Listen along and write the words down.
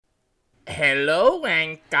Hello,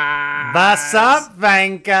 Wankas. What's up,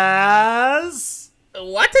 Vankas?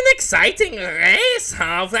 What an exciting race,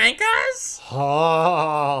 huh, Wankas?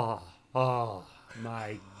 Oh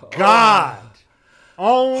my God.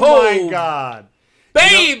 Oh my Oh, God.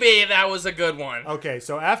 baby, that was a good one. Okay,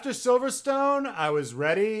 so after Silverstone, I was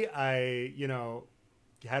ready.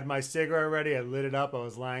 Had my cigarette ready. I lit it up. I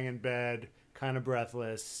was lying in bed, kind of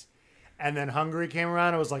breathless. And then Hungary came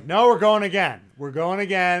around. I was like, no, we're going again. We're going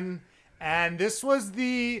again. And this was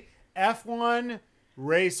the F1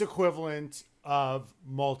 race equivalent of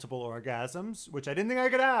multiple orgasms, which I didn't think I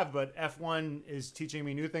could have, but F1 is teaching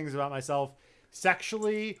me new things about myself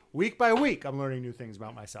sexually. Week by week, I'm learning new things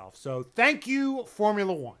about myself. So thank you,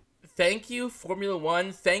 Formula One. Thank you, Formula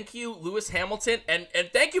One. Thank you, Lewis Hamilton, and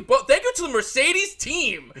thank you to the Mercedes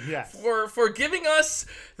team Yes. for giving us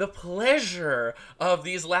the pleasure of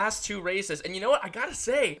these last two races. And you know what? I gotta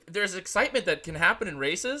say, there's excitement that can happen in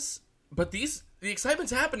races, but the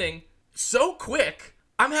excitement's happening so quick.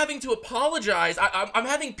 I'm having to apologize. I'm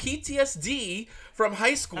having PTSD from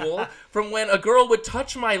high school from when a girl would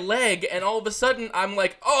touch my leg, and all of a sudden I'm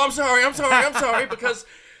like, oh, I'm sorry, because.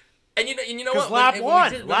 And you know what? Lap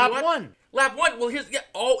one. Lap one.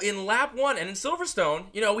 Well, in lap one and in Silverstone,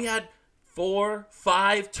 we had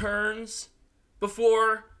 4-5 turns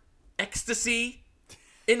before ecstasy.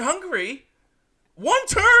 In Hungary, one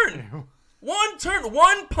turn,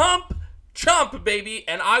 one pump, chump, baby,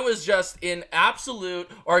 and I was just in absolute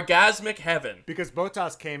orgasmic heaven. Because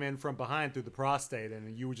Bottas came in from behind through the prostate,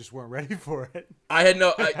 and you just weren't ready for it. I had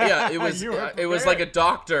no. It was. It was like a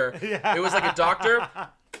doctor. Yeah. It was like a doctor.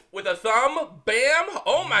 With a thumb, bam!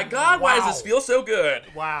 Oh my God! Wow. Why does this feel so good?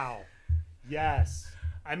 Wow. Yes.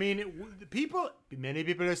 I mean, many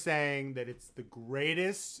people are saying that it's the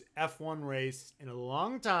greatest F1 race in a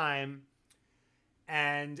long time.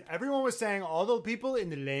 And everyone was saying, all the people in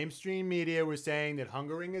the lamestream media were saying that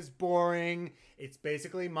Hungaroring is boring. It's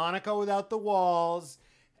basically Monaco without the walls.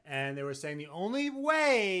 And they were saying the only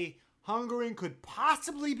way Hungaroring could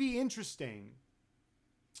possibly be interesting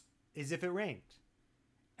is if it rained.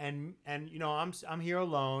 And I'm here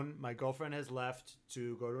alone. My girlfriend has left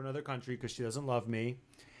to go to another country because she doesn't love me.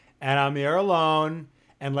 And I'm here alone.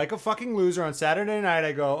 And like a fucking loser on Saturday night,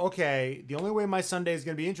 I go, okay, the only way my Sunday is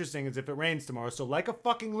going to be interesting is if it rains tomorrow. So like a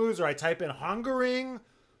fucking loser, I type in Hungaroring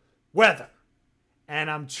weather. And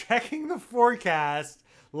I'm checking the forecast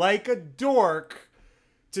like a dork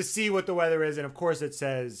to see what the weather is. And of course it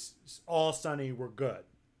says all sunny, we're good.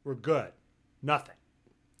 We're good. Nothing.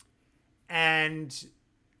 And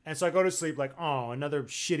so I go to sleep like, oh, another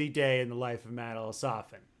shitty day in the life of Matt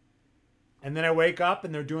Elisafin. And then I wake up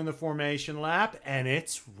and they're doing the formation lap and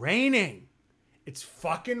it's raining. It's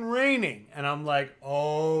fucking raining. And I'm like,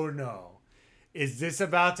 oh no. Is this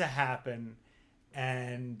about to happen?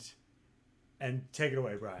 And take it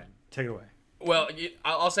away, Brian. Take it away. Well,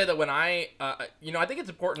 I'll say that when I think it's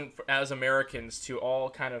important as Americans to all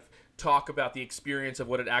kind of talk about the experience of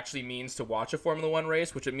what it actually means to watch a Formula One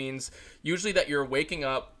race, which it means usually that you're waking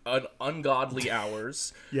up at ungodly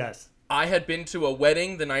hours. Yes. I had been to a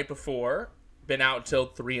wedding the night before, been out till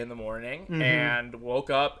 3 a.m, and woke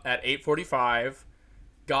up at 8:45,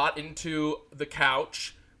 got into the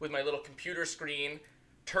couch with my little computer screen,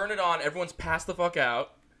 turn it on, everyone's passed the fuck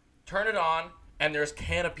out, turn it on, and there's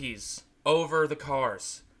canopies over the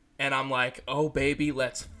cars. And I'm like, oh baby,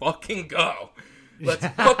 let's fucking go. Let's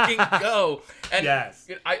fucking go. And yes.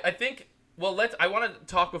 I think, well, I want to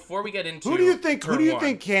talk before we get into Who do you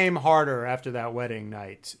think came harder after that wedding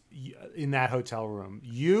night in that hotel room?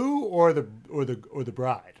 You or the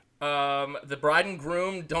bride? The bride and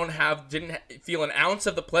groom didn't feel an ounce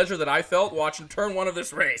of the pleasure that I felt watching turn one of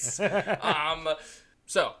this race.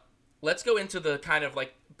 So let's go into the kind of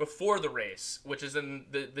like before the race, which is in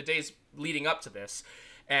the days leading up to this.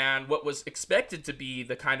 And what was expected to be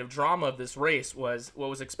the kind of drama of this race was what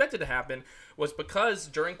was expected to happen was because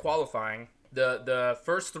during qualifying, the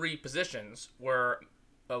first 3 positions were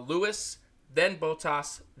Lewis, then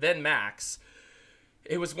Bottas, then Max.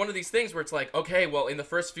 It was one of these things where it's like, okay, well, in the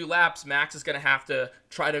first few laps, Max is going to have to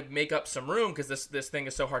try to make up some room because this thing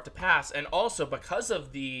is so hard to pass. And also because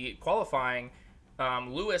of the qualifying,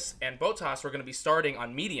 Lewis and Bottas were going to be starting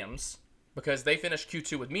on mediums, because they finished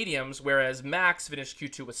Q2 with mediums, whereas Max finished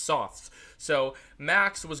Q2 with softs. So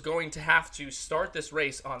Max was going to have to start this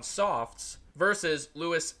race on softs versus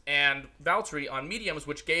Lewis and Valtteri on mediums,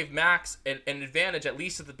 which gave Max an advantage, at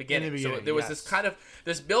least at the beginning. So there was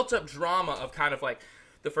this built-up drama of kind of like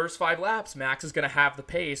the first 5 laps, Max is going to have the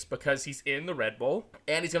pace because he's in the Red Bull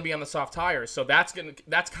and he's going to be on the soft tires. So that's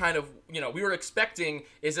kind of, we were expecting,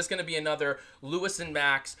 is this going to be another Lewis and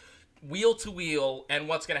Max wheel to wheel, and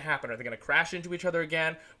what's going to happen? Are they going to crash into each other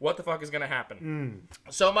again? What the fuck is going to happen?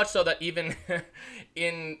 So much so that even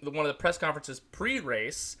in one of the press conferences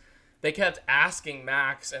pre-race, they kept asking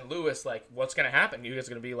Max and Lewis, like, what's going to happen? You guys are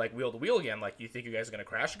going to be, like, wheel to wheel again? Like, you think you guys are going to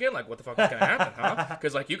crash again? Like, what the fuck is going to happen, huh?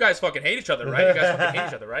 Because, like, you guys fucking hate each other, right? You guys fucking hate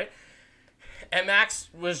each other, right? And Max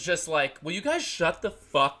was just like, will you guys shut the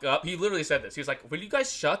fuck up? He literally said this. He was like, will you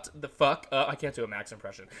guys shut the fuck up? I can't do a Max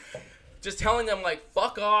impression. Just telling them, like,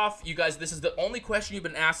 fuck off. You guys, this is the only question you've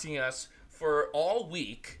been asking us for all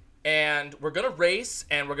week. And we're going to race,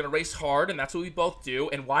 and we're going to race hard, and that's what we both do.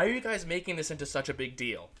 And why are you guys making this into such a big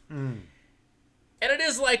deal? And it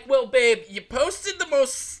is like, well, babe, you posted the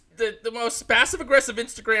most passive-aggressive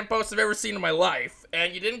Instagram post I've ever seen in my life,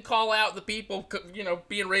 and you didn't call out the people, you know,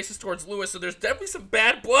 being racist towards Lewis, so there's definitely some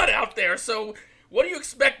bad blood out there, so what do you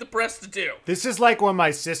expect the press to do? This is like when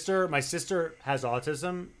my sister has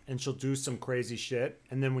autism, and she'll do some crazy shit,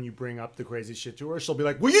 and then when you bring up the crazy shit to her, she'll be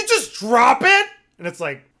like, will you just drop it? And it's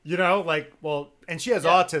like, you know, like, well, and she has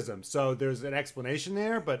autism, so there's an explanation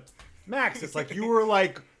there, but Max, it's like you were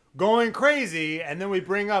like going crazy, and then we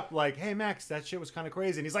bring up like, hey Max, that shit was kind of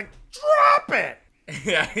crazy, and he's like, drop it.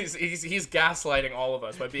 Yeah, he's gaslighting all of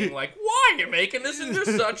us by being like, why are you making this into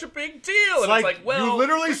such a big deal? And it's like, well, you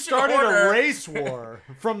literally started a race war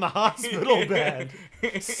from the hospital bed,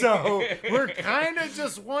 so we're kind of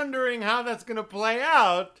just wondering how that's gonna play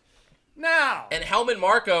out now. And Helmut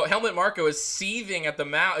Marko is seething at the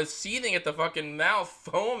mouth, fucking mouth,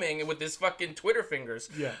 foaming with his fucking Twitter fingers.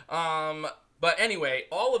 Yeah. But anyway,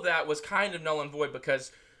 all of that was kind of null and void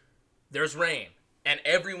because there's rain and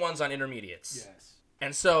everyone's on intermediates. Yes.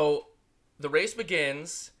 And so the race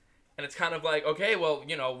begins and it's kind of like, okay, well,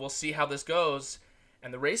 you know, we'll see how this goes.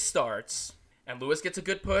 And the race starts and Lewis gets a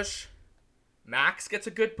good push. Max gets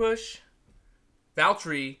a good push.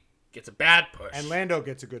 Valtteri gets a bad push. And Lando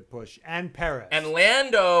gets a good push. And Perez. And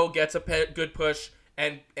Lando gets a good push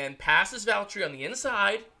and passes Valtteri on the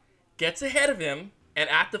inside, gets ahead of him, and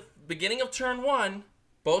at the beginning of turn 1,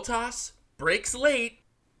 Bottas brakes late,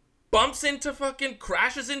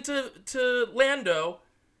 crashes into Lando,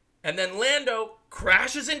 and then Lando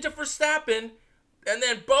crashes into Verstappen, and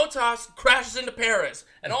then Bottas crashes into Perez.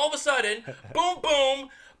 And all of a sudden, boom, boom,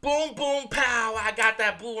 boom, boom, pow, I got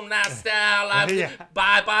that boom now style.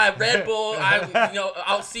 Bye, Red Bull.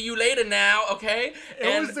 I'll see you later now, okay?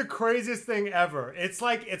 It was the craziest thing ever. It's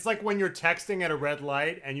like when you're texting at a red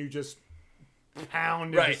light and you just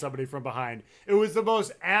pound into somebody from behind. It was the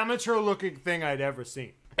most amateur-looking thing I'd ever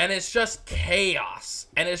seen. And it's just chaos.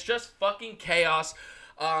 And it's just fucking chaos.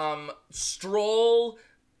 Stroll,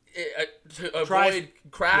 to avoid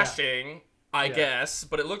crashing, I guess,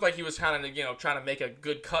 but it looked like he was kind of, trying to make a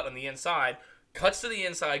good cut on the inside. Cuts to the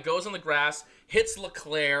inside, goes on the grass, hits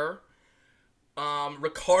Leclerc.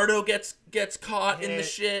 Ricardo gets caught in the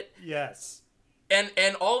shit. Yes.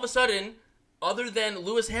 And all of a sudden, other than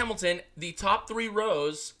Lewis Hamilton, the top 3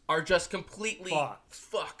 rows are just completely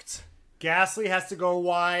fucked. Gasly has to go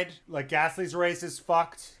wide. Like, Gasly's race is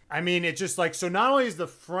fucked. I mean, it's just like, so not only is the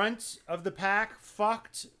front of the pack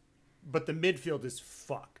fucked, but the midfield is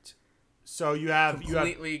fucked. So you have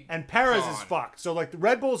and Perez is fucked. So like the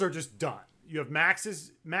Red Bulls are just done. You have Max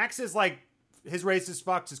is like, his race is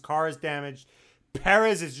fucked. His car is damaged.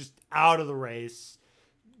 Perez is just out of the race.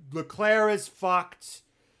 Leclerc is fucked.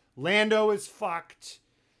 Lando is fucked.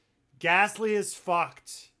 Gasly is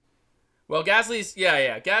fucked. Well,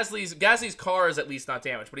 Gasly's car is at least not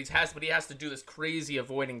damaged, but he has to do this crazy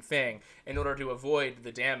avoiding thing in order to avoid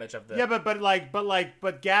the damage of the. Yeah, but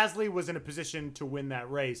Gasly was in a position to win that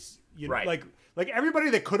race. Like everybody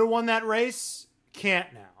that could have won that race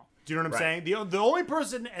can't now. Do you know what I'm saying? The only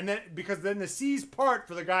person, and then because then the C's part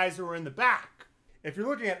for the guys who are in the back. If you're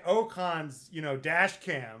looking at Ocon's, dash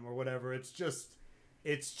cam or whatever, it's just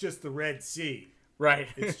the Red Sea. Right.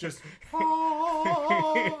 It's just,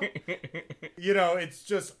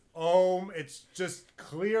 it's just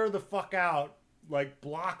clear the fuck out like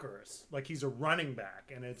blockers, like he's a running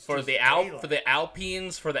back, and it's for the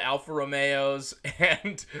Alpines, for the Alfa Romeos,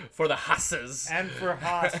 and for the Hasses, and for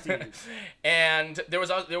Hasties. And there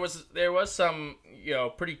was some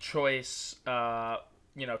pretty choice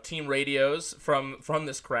team radios from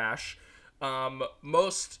this crash,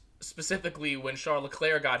 most specifically when Charles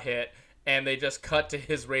Leclerc got hit. And they just cut to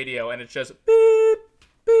his radio, and it's just beep,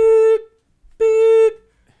 beep, beep.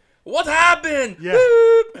 What happened? Yeah.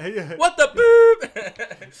 Beep. What the beep?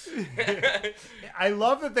 I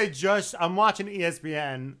love that I'm watching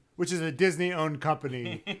ESPN, which is a Disney-owned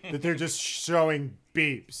company, that they're just showing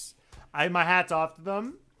beeps. My hat's off to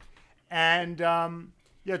them. And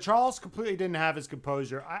Yeah, Charles completely didn't have his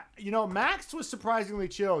composure. Max was surprisingly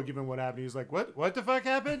chill given what happened. He was like, "What the fuck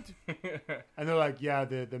happened?" And they're like, "Yeah,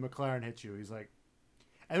 the McLaren hit you." He's like,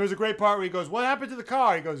 and there was a great part where he goes, "What happened to the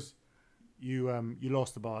car?" He goes, "You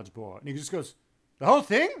lost the barge board." And he just goes, "The whole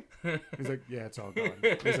thing?" He's like, "Yeah, it's all gone."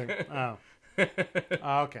 He's like, "Oh,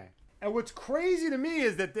 okay." And what's crazy to me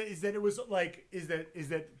is that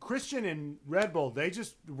Christian and Red Bull, they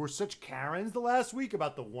just were such Karens the last week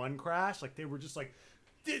about the one crash. Like they were just like,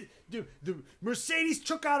 the Mercedes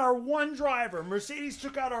took out our one driver. Mercedes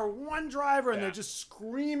took out our one driver, and they're just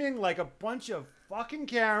screaming like a bunch of fucking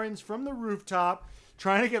Karens from the rooftop,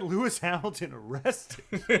 trying to get Lewis Hamilton arrested.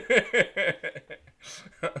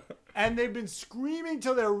 And they've been screaming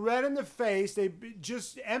till they're red in the face. They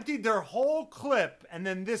just emptied their whole clip, and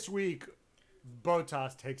then this week,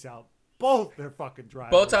 Bottas takes out both their fucking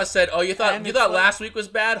drivers. Bottas said, "Oh, you thought last week was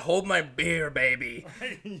bad? Hold my beer, baby.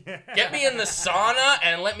 Yeah. Get me in the sauna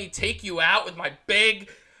and let me take you out with my big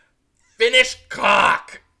Finnish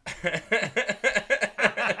cock."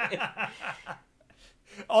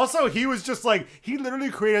 Also, he was just like, he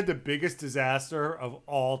literally created the biggest disaster of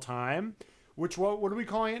all time. What are we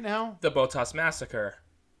calling it now? The Bottas Massacre.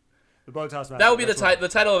 The Bottas Massacre. That would be the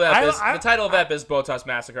title of EP. The title of EP is Bottas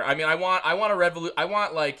Massacre. I mean, I want a revolution. I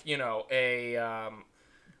want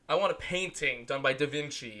I want a painting done by Da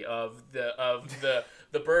Vinci of the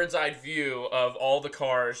bird's eye view of all the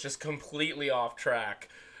cars just completely off track,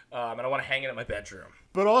 and I want to hang it in my bedroom.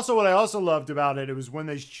 But also, what I also loved about it was when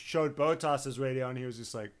they showed Bottas's radio, and he was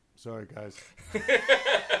just like, "Sorry, guys."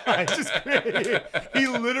 He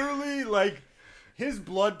literally, like, his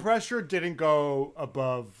blood pressure didn't go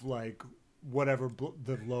above, like, whatever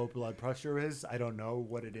the low blood pressure is. I don't know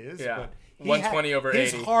what it is. Yeah, but 120 over 80.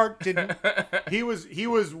 His heart didn't. He was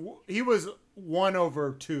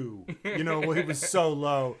 1/2. You know, he was so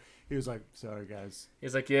low. He was like, "Sorry, guys."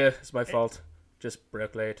 He's like, "Yeah, it's my fault. Just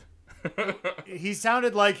broke late." He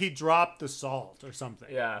sounded like he dropped the salt or something.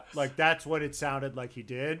 Yeah, like that's what it sounded like he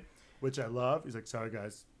did, which I love. He's like, "Sorry,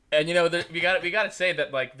 guys." And we got to say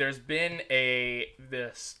that, like, there's been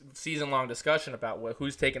this season-long discussion about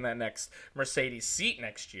who's taking that next Mercedes seat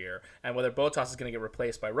next year, and whether Bottas is going to get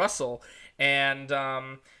replaced by Russell. And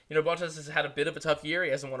Bottas has had a bit of a tough year. He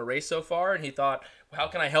hasn't won a race so far, and he thought, well, how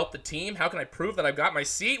can I help the team? How can I prove that I've got my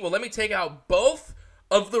seat? Well, let me take out both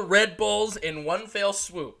of the Red Bulls in one fell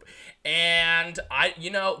swoop. And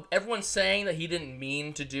everyone's saying that he didn't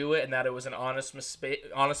mean to do it and that it was an honest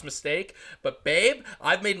mistake. But babe,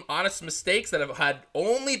 I've made honest mistakes that have had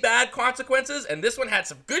only bad consequences, and this one had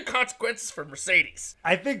some good consequences for Mercedes.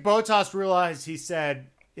 I think Bottas realized, he said,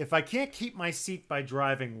 if I can't keep my seat by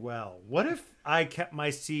driving well, what if I kept my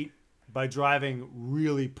seat by driving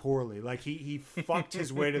really poorly? Like he fucked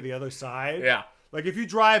his way to the other side. Yeah. Like if you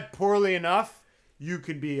drive poorly enough, you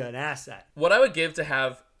can be an asset. What I would give to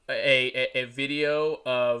have a video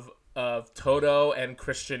of Toto and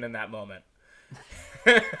Christian in that moment.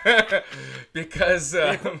 Because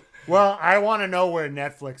well, I want to know where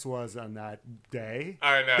Netflix was on that day.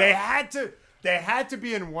 I know. They had to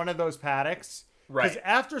be in one of those paddocks. Right. Because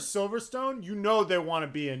after Silverstone, they want to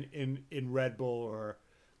be in Red Bull, or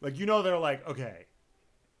like, they're like, okay,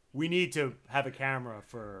 we need to have a camera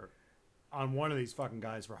on one of these fucking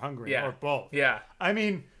guys for Hungary, or both. Yeah. I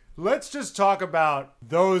mean, let's just talk about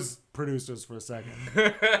those producers for a second.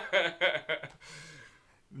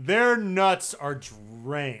 Their nuts are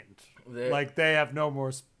drained. They have no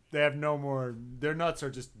more. Their nuts are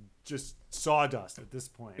just sawdust at this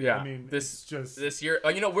point. Yeah. I mean, this year.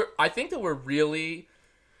 I think that we're really.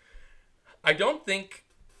 I don't think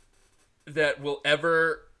that we'll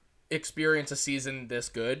ever experience a season this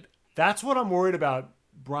good. That's what I'm worried about,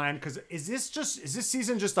 Brian, because is this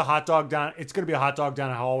season just a hot dog down? It's gonna be a hot dog down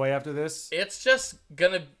a hallway after this. It's just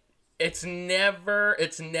gonna. It's never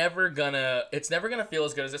gonna feel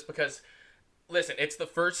as good as this, because, listen, it's the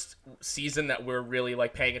first season that we're really,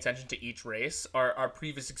 like, paying attention to each race. Our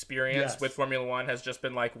previous experience with Formula One has just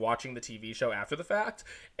been, like, watching the TV show after the fact,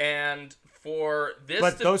 and for this,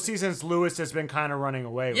 but those seasons, Lewis has been kind of running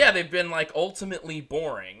away. Yeah, they've been, like, ultimately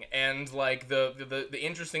boring, and, like, the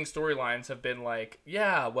interesting storylines have been like,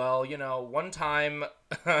 yeah, well, one time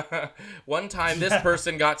this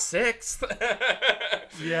person got sixth.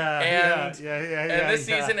 And this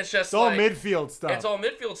season it's just all midfield stuff. It's all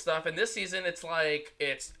midfield stuff, and this season it's like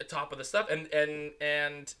it's top of the stuff, and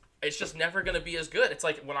it's just never gonna be as good. It's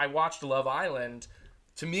like when I watched Love Island.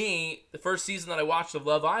 To me, the first season that I watched of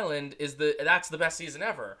Love Island that's the best season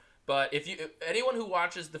ever. But if anyone who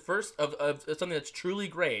watches the first of something that's truly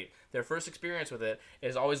great, their first experience with it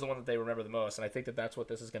is always the one that they remember the most, and I think that that's what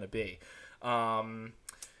this is going to be.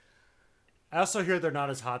 I also hear they're not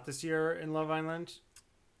as hot this year in Love Island.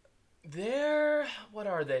 What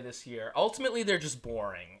are they this year? Ultimately, they're just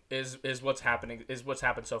boring. Is what's happening? Is what's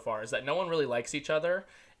happened so far? Is that no one really likes each other,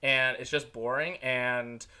 and it's just boring.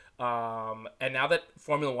 And now that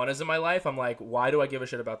Formula One is in my life, I'm like, why do I give a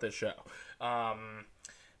shit about this show?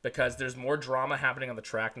 Because there's more drama happening on the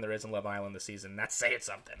track than there is in Love Island this season. That's saying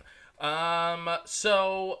something.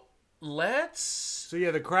 So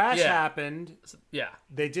the crash happened. Yeah.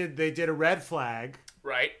 They did a red flag.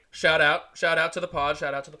 Right. Shout out to the pod.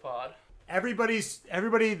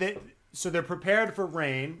 So they're prepared for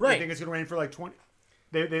rain. Right. They think it's gonna rain for like 20.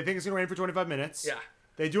 They think it's gonna rain for 25 minutes. Yeah.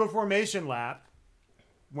 They do a formation lap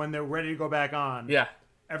when they're ready to go back on. Yeah.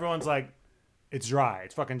 Everyone's like, it's dry.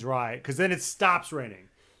 It's fucking dry. Because then it stops raining.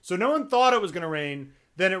 So no one thought it was gonna rain.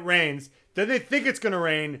 Then it rains. Then they think it's gonna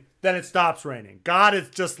rain. Then it stops raining. God is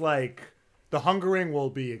just like, the Hungering will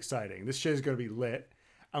be exciting. This shit is gonna be lit.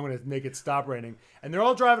 I'm gonna make it stop raining. And they're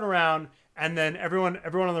all driving around, and then everyone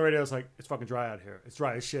on the radio is like, it's fucking dry out here. It's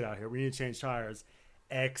dry as shit out here. We need to change tires.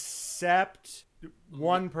 Except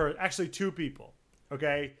actually two people.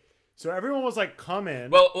 Okay? So everyone was like, come in.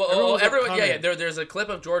 Well, everyone, yeah. There's a clip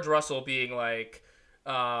of George Russell being like,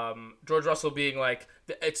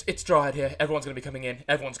 it's dry out here. Everyone's gonna be coming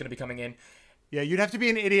in. Yeah, you'd have to be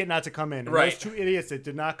an idiot not to come in. And right. Those two idiots that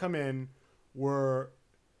did not come in were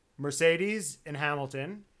Mercedes and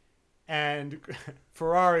Hamilton, and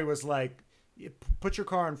Ferrari was like, put your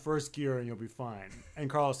car in first gear and you'll be fine. And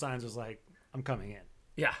Carlos Sainz was like, I'm coming in.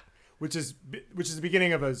 Yeah. Which is the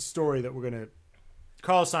beginning of a story that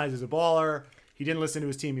Carlos Sainz is a baller. He didn't listen to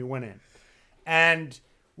his team. He went in. And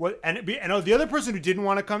the other person who didn't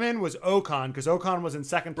want to come in was Ocon, because Ocon was in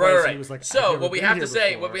second place. Right. And he was like, so what we have to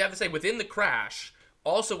say within the crash,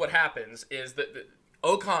 also what happens is that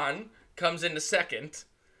Ocon comes into second,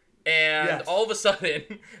 and all of a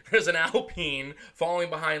sudden there's an Alpine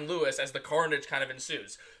falling behind Lewis as the carnage kind of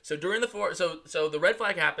ensues. So during so the red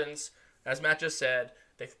flag happens, as Matt just said.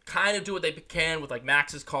 They kind of do what they can with like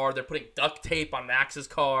Max's car. They're putting duct tape on Max's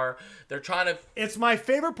car. They're trying to. It's my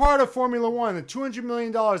favorite part of Formula One. The $200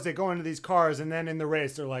 million they go into these cars, and then in the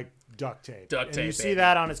race they're like duct tape. And you see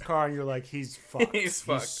that on his car, and you're like, he's fucked. He's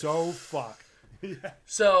so fucked. Yeah.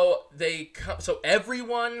 So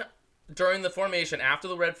everyone during the formation after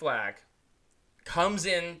the red flag comes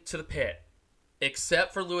in to the pit,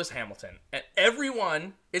 except for Lewis Hamilton, and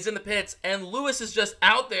everyone is in the pits, and Lewis is just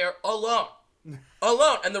out there alone. And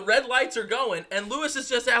the red lights are going, and Lewis is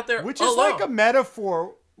just out there alone. Which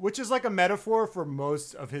is like a metaphor for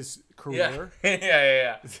most of his career.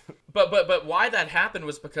 Yeah. But why that happened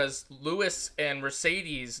was because Lewis and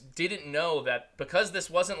Mercedes didn't know that, because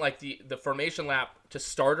this wasn't like the formation lap to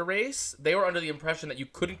start a race, they were under the impression that you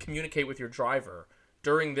couldn't communicate with your driver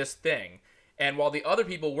during this thing. And while the other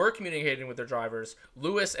people were communicating with their drivers,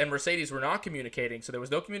 Lewis and Mercedes were not communicating, so there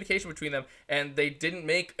was no communication between them, and they didn't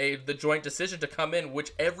make the joint decision to come in,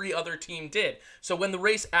 which every other team did. So when the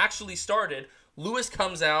race actually started, Lewis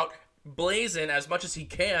comes out blazing as much as he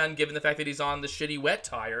can, given the fact that he's on the shitty wet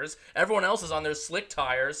tires. Everyone else is on their slick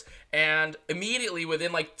tires, and immediately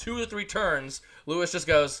within like 2 or 3 turns, Lewis just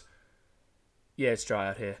goes, yeah, it's dry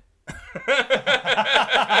out here.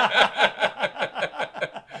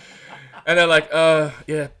 And they're like,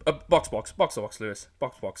 box, Lewis.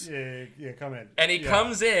 Box. Yeah, come in. And he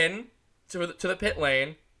comes in to the pit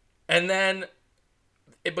lane, and then,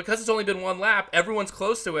 because it's only been one lap, everyone's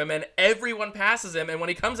close to him, and everyone passes him, and when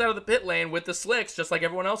he comes out of the pit lane with the slicks, just like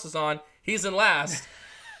everyone else is on, he's in last.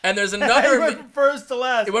 And there's another... He went from first to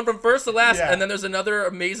last. It went from first to last, and then there's another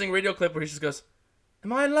amazing radio clip where he just goes,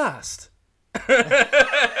 am I in last? They're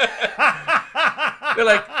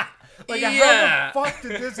like... Like, how the fuck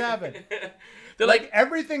did this happen? They're like,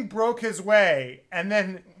 everything broke his way, and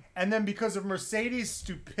then because of Mercedes'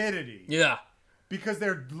 stupidity. Yeah. Because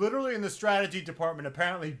they're literally in the strategy department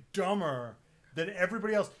apparently dumber than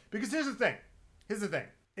everybody else. Because here's the thing.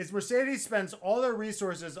 Is Mercedes spends all their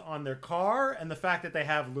resources on their car and the fact that they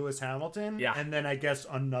have Lewis Hamilton, and then I guess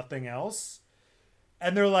on nothing else.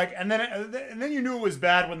 And they're like, and then you knew it was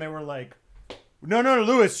bad when they were like, no,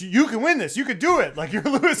 Lewis, you can win this. You could do it. Like, you're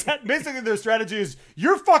Lewis. Basically, their strategy is,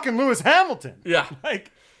 you're fucking Lewis Hamilton. Yeah.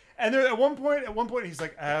 Like, and they're at one point, he's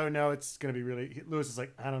like, oh no, it's gonna be really. Lewis is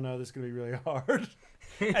like, I don't know, this is gonna be really hard.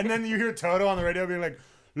 And then you hear Toto on the radio being like,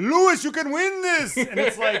 Lewis, you can win this. And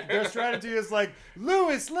it's like, their strategy is like,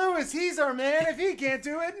 Lewis, he's our man. If he can't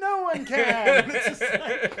do it, no one can. And, it's just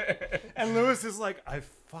like, and Lewis is like, I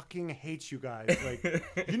fucking hate you guys. Like,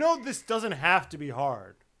 this doesn't have to be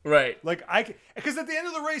hard. Right. Like, because at the end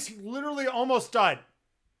of the race, he literally almost died.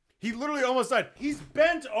 He literally almost died. He's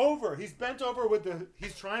bent over. He's bent over with the.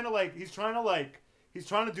 He's trying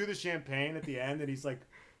to do the champagne at the end, and he's like,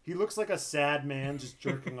 he looks like a sad man just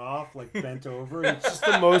jerking off, like bent over. It's just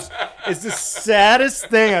the most. It's the saddest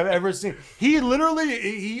thing I've ever seen.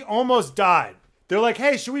 He almost died. They're like,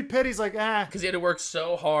 hey, should we pit? He's like, because he had to work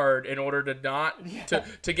so hard in order to not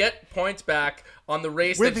to get points back on the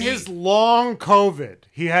race with his long COVID.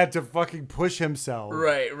 He had to fucking push himself.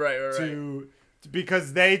 Right.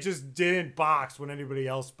 Because they just didn't box when anybody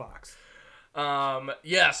else boxed.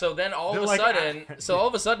 So then all of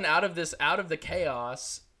a sudden out of the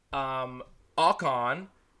chaos, Ocon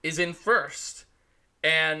is in first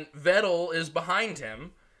and Vettel is behind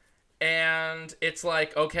him, and it's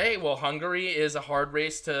like, okay, well, Hungary is a hard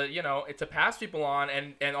race to pass people on,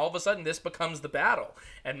 and all of a sudden this becomes the battle,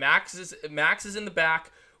 and Max is in the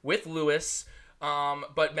back with Lewis.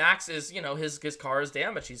 But Max is, his car is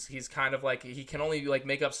damaged. He's kind of like, he can only like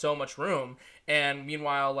make up so much room. And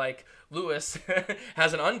meanwhile, like Lewis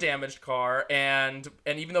has an undamaged car, and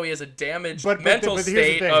even though he has a damaged mental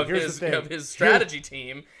state of his strategy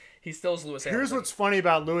team, he still is Lewis Hamilton. Here's what's funny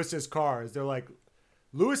about Lewis's car is they're like,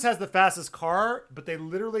 Lewis has the fastest car, but they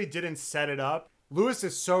literally didn't set it up. Lewis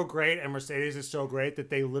is so great and Mercedes is so great that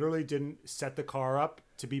they literally didn't set the car up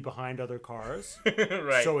to be behind other cars.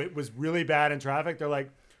 Right. So it was really bad in traffic. They're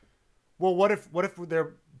like, well, what if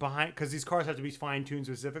they're behind? Because these cars have to be fine-tuned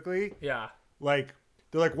specifically. Yeah. Like,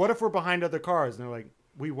 they're like, what if we're behind other cars? And they're like,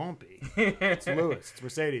 we won't be. It's Lewis. It's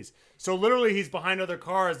Mercedes. So literally he's behind other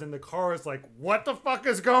cars and the car is like, what the fuck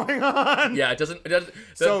is going on? Yeah, it doesn't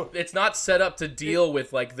so it's not set up to deal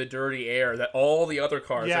with like the dirty air that all the other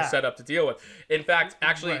cars are set up to deal with. In fact,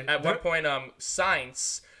 actually at one point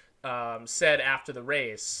Sainz said after the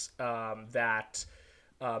race that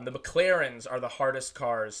the McLarens are the hardest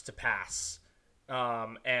cars to pass.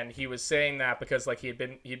 And he was saying that because like he'd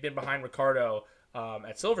been behind Ricciardo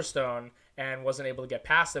at Silverstone and wasn't able to get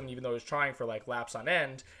past them, even though he was trying for like laps on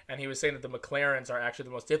end. And he was saying that the McLarens are actually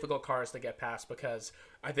the most difficult cars to get past because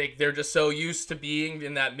I think they're just so used to being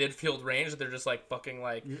in that midfield range that they're just like fucking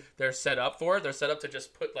like they're set up for it. They're set up to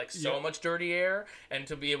just put like so much dirty air and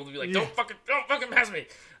to be able to be like, don't fucking pass me.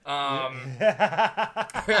 I'm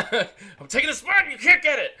taking a spot and you can't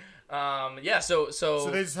get it. So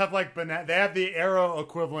they just have like they have the aero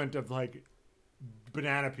equivalent of like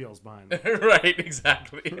banana peels behind them. Right,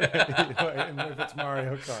 exactly. If it's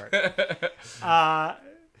Mario Kart. I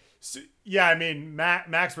mean,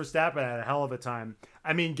 Max Verstappen had a hell of a time.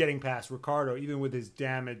 I mean, getting past Ricciardo, even with his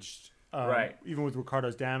damaged, even with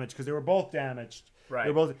Ricciardo's damage, because they were both damaged. Right.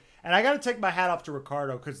 They were both, and I got to take my hat off to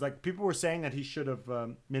Ricciardo because, like, people were saying that he should have.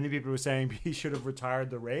 Many people were saying he should have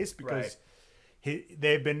retired the race because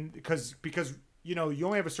because you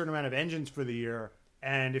only have a certain amount of engines for the year,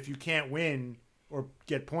 and if you can't win or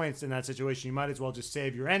get points in that situation, you might as well just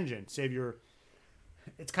save your engine,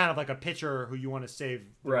 it's kind of like a pitcher who you want to save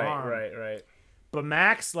their arm. Right. But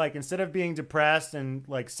Max, like, instead of being depressed and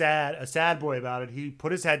like a sad boy about it, he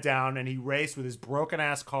put his head down and he raced with his broken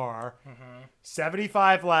ass car,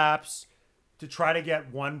 75 laps to try to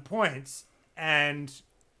get 1 point. And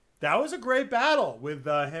that was a great battle with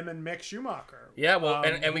him and Mick Schumacher. Yeah, well,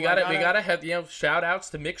 and we gotta have shout outs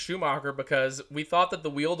to Mick Schumacher because we thought that the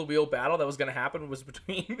wheel to wheel battle that was gonna happen was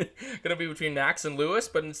between Max and Lewis,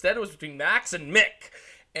 but instead it was between Max and Mick.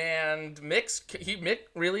 And Mick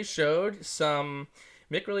really showed some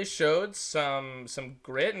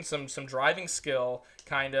grit and some driving skill.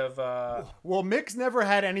 Kind of. Well, Mick's never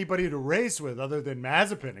had anybody to race with other than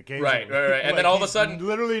Mazepin occasionally. Right. And then all of a sudden,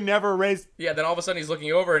 literally never raced. Yeah. Then all of a sudden, he's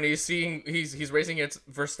looking over and he's seeing he's racing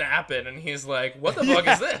against Verstappen, and he's like, "What the fuck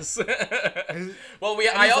is this?" Well,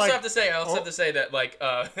 I also have to say that like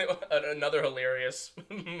another hilarious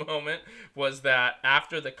moment was that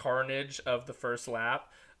after the carnage of the first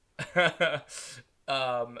lap,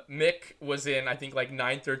 Mick was in I think like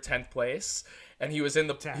 9th or 10th place, and he was in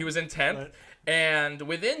 10th. And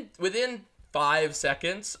within 5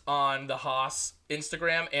 seconds on the Haas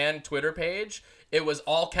Instagram and Twitter page, it was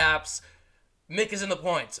all caps. Mick is in the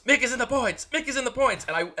points. Mick is in the points. Mick is in the points.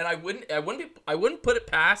 And I wouldn't put it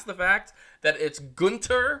past the fact that it's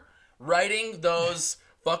Gunter writing those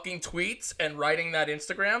fucking tweets and writing that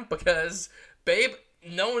Instagram because, babe,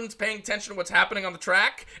 no one's paying attention to what's happening on the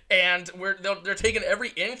track, and they're taking every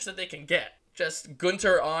inch that they can get. Just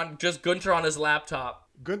Gunter on his laptop.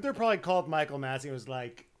 Gunther probably called Michael Massey and was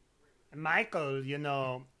like, Michael,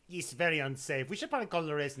 he's very unsafe. We should probably call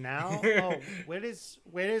the race now. Oh, where is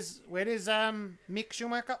Mick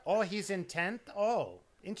Schumacher? Oh, he's in 10th? Oh,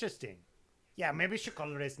 interesting. yeah, maybe we should call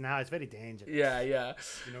the race now. It's very dangerous. Yeah.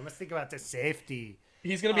 Let's think about the safety.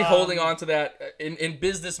 He's going to be holding on to that in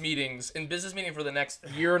business meetings. In business meeting for the next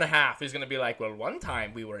year and a half, he's going to be like, well, one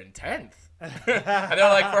time we were in 10th. And they're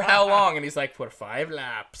like, for how long? And he's like, for 5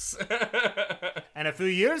 laps. And a few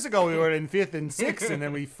years ago, we were in 5th and 6th, and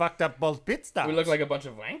then we fucked up both pit stops. We look like a bunch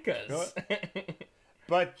of wankers.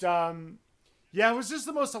 But, yeah, it was just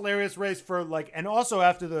the most hilarious race for, and also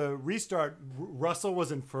after the restart, Russell was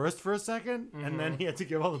in first for a second, and then he had to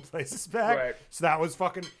give all the places back. Right. So that was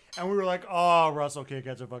fucking, and we were like, oh, Russell can't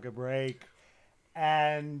catch a fucking break.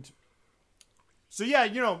 And so, yeah,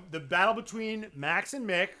 the battle between Max and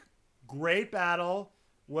Mick, great battle.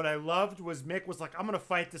 What I loved was Mick was like, I'm going to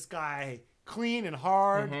fight this guy clean and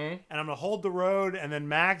hard, and I'm going to hold the road. And then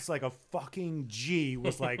Max, like a fucking G,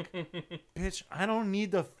 was like, bitch, I don't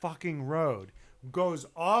need the fucking road. Goes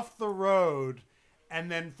off the road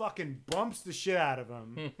and then fucking bumps the shit out of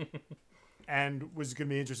him. And was going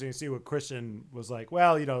to be interesting to see what Christian was like.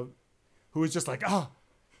 Well, who was just like,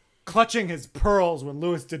 clutching his pearls when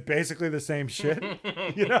Lewis did basically the same shit.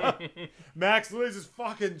 Max Lewis is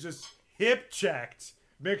fucking just hip checked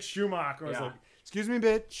Mick Schumacher. I was like, excuse me,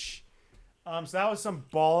 bitch. So that was some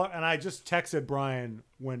baller. And I just texted Brian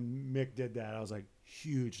when Mick did that. I was like,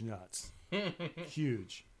 huge nuts.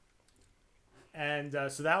 Huge. And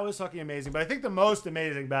so that was fucking amazing. But I think the most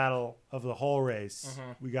amazing battle of the whole race,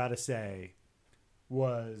 we got to say,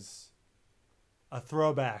 was a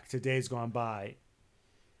throwback to days gone by.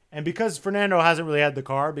 And because Fernando hasn't really had the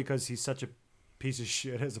car because he's such a piece of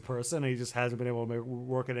shit as a person, and he just hasn't been able to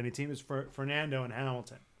work at any team, is Fernando and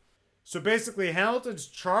Hamilton. So basically, Hamilton's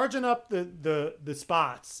charging up the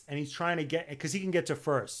spots, and he's trying to get, because he can get to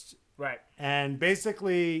first. Right. And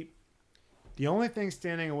basically, the only thing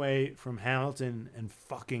standing away from Hamilton and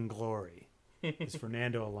fucking glory is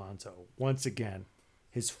Fernando Alonso. Once again,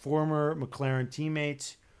 his former McLaren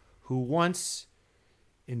teammate, who once,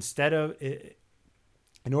 in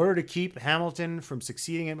order to keep Hamilton from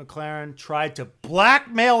succeeding at McLaren, tried to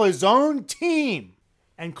blackmail his own team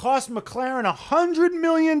and cost McLaren $100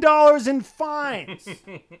 million in fines.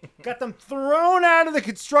 Got them thrown out of the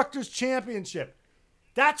Constructors' Championship.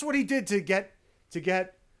 That's what he did to get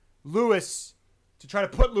Lewis, to try to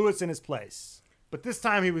put Lewis in his place. But this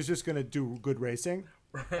time he was just going to do good racing.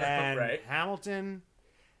 And right. Hamilton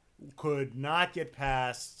could not get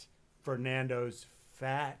past Fernando's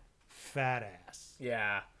fat ass.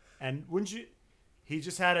 Yeah. And he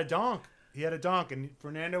just had a donk. He had a donk, and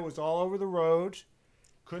Fernando was all over the road.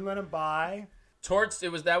 Couldn't let him by. Towards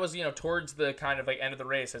the kind of like end of the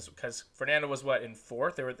race, because Fernando was in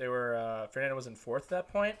fourth. Fernando was in fourth at that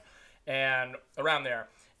point, and around there.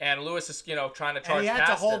 And Lewis is, trying to charge past him. And he had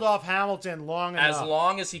to hold off Hamilton long enough. As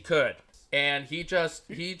long as he could. And he just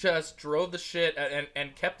drove the shit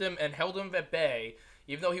and kept him and held him at bay,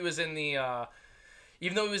 even though he was in the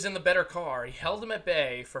better car. He held him at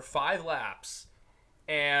bay for 5 laps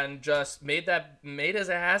and just made his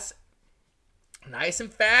ass nice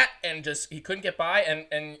and fat, and just he couldn't get by.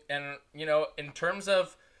 And in terms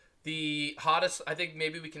of the hottest, I think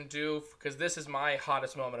maybe we can do, because this is my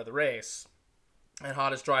hottest moment of the race and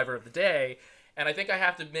hottest driver of the day, and I think I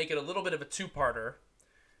have to make it a little bit of a two-parter,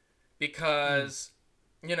 because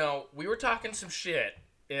we were talking some shit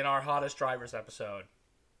in our hottest drivers episode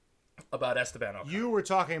about Esteban Ocon. You were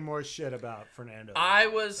talking more shit about Fernando. I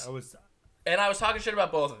was talking shit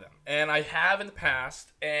about both of them, and I have in the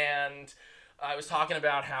past, and I was talking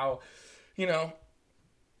about how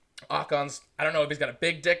Ocon's, I don't know if he's got a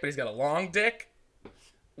big dick, but he's got a long dick.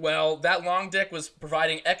 Well, that long dick was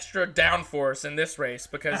providing extra downforce in this race,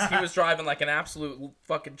 because he was driving like an absolute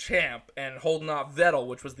fucking champ and holding off Vettel,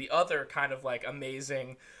 which was the other kind of like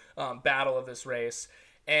amazing battle of this race.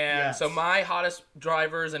 And so my hottest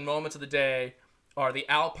drivers and moments of the day are the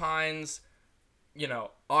Alpines,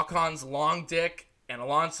 Ocon's long dick and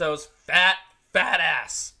Alonso's fat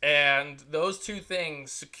ass. And those two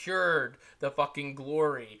things secured the fucking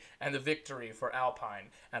glory and the victory for Alpine.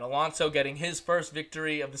 And Alonso getting his first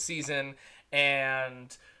victory of the season,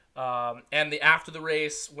 and after the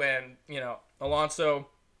race when, Alonso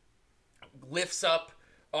lifts up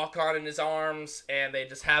Ocon in his arms, and they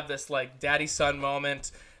just have this like daddy-son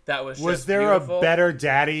moment that was just beautiful. A better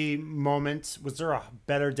daddy moment? Was there a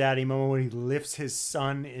better daddy moment when he lifts his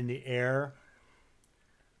son in the air?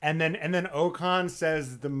 And then Ocon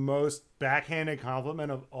says the most backhanded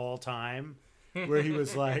compliment of all time, where he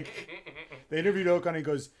was like, they interviewed Ocon, he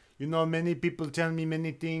goes, many people tell me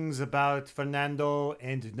many things about Fernando,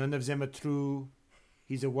 and none of them are true.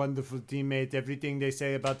 He's a wonderful teammate. Everything they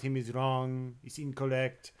say about him is wrong. He's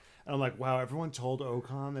incorrect. And I'm like, wow, everyone told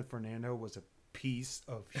Ocon that Fernando was a piece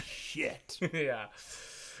of shit. Yeah.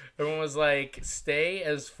 Everyone was like, stay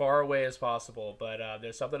as far away as possible. But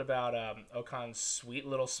there's something about Ocon's sweet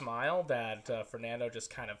little smile that Fernando just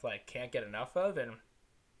kind of like can't get enough of. And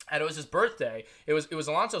it was his birthday. It was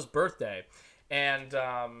Alonso's birthday. And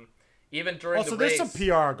even during the race... there's some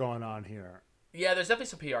PR going on here. Yeah, there's definitely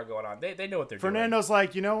some PR going on. They know what they're doing. Fernando's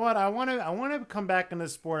like, you know what? I want to come back in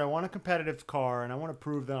this sport. I want a competitive car, and I want to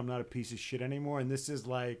prove that I'm not a piece of shit anymore. And this is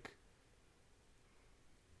like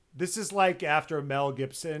after Mel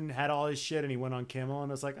Gibson had all his shit, and he went on Kimmel,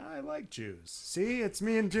 and was like, I like Jews. See, it's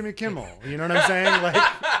me and Jimmy Kimmel. You know what I'm saying? Like,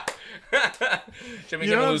 Jimmy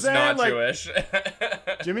Kimmel's not like, Jewish.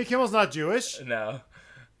 Jimmy Kimmel's not Jewish? No.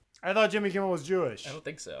 I thought Jimmy Kimmel was Jewish. I don't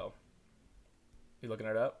think so. You looking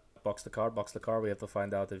it up? Box the car. We have to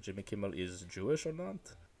find out if Jimmy Kimmel is Jewish or not.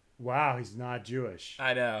 Wow, he's not Jewish.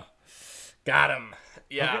 I know. Got him.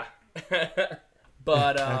 Yeah. Okay.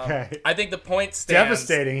 But okay. I think the point stands.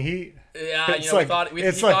 Devastating. He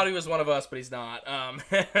thought he was one of us, but he's not.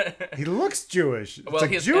 He looks Jewish. Well,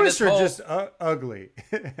 it's like Jewish or just ugly.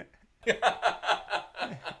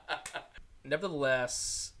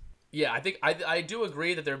 Nevertheless, yeah, I think I do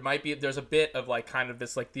agree that there's a bit of like kind of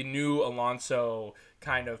this like the new Alonso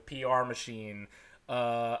kind of PR machine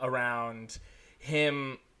around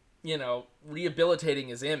him, rehabilitating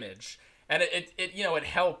his image. And it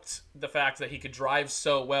helped the fact that he could drive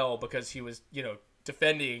so well because he was,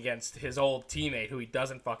 defending against his old teammate who he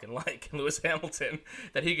doesn't fucking like, Lewis Hamilton,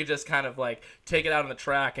 that he could just kind of like take it out on the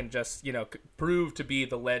track and just, prove to be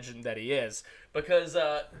the legend that he is. Because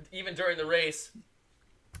even during the race,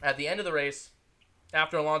 at the end of the race,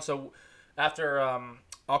 after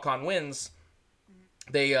Ocon wins,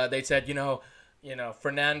 they said,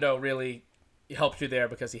 Fernando really helped you there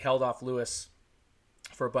because he held off Lewis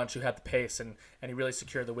for a bunch who had the pace, and he really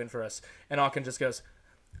secured the win for us. And Ocon just goes,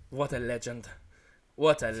 what a legend.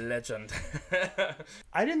 What a legend.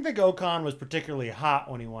 I didn't think Ocon was particularly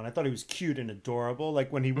hot when he won. I thought he was cute and adorable.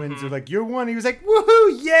 Like when he wins, they're like, you're one. He was like,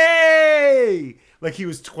 woohoo, yay! Like he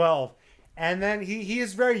was 12. And then he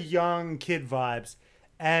is very young kid vibes.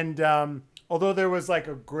 And although there was like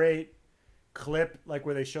a great clip like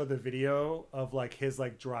where they showed the video of like his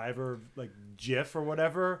like driver like GIF or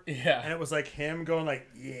whatever, and it was like him going like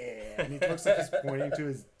yeah, and he looks like he's pointing to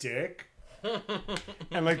his dick,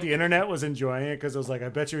 and like the internet was enjoying it because it was like, I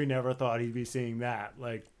bet you he never thought he'd be seeing that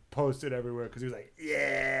like posted everywhere because he was like,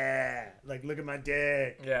 yeah, like look at my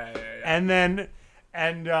dick, yeah.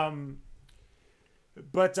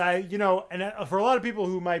 But and for a lot of people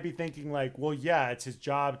who might be thinking like, well, yeah, it's his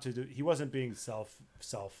job to do, he wasn't being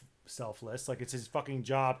selfless, like it's his fucking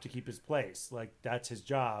job to keep his place, like that's his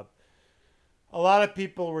job. A lot of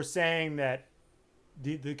people were saying that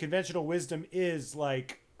the conventional wisdom is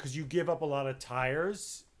like, because you give up a lot of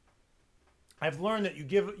tires. I've learned that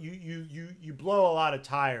you blow a lot of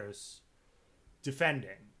tires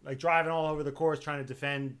defending, like driving all over the course trying to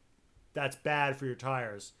defend. That's bad for your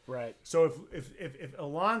tires. Right. So if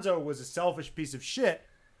Alonso was a selfish piece of shit,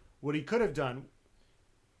 what he could have done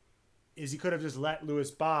is he could have just let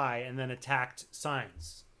Lewis by and then attacked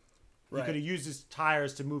Sainz. Right. He could have used his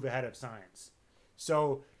tires to move ahead of Sainz.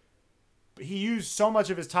 So he used so much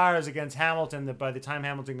of his tires against Hamilton that by the time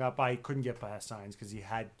Hamilton got by, he couldn't get past Sainz because he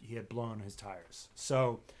had blown his tires.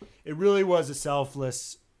 So it really was a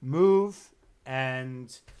selfless move,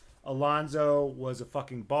 and Alonso was a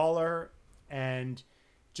fucking baller. And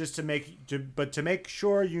just to make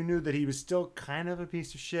sure you knew that he was still kind of a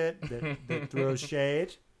piece of shit that throws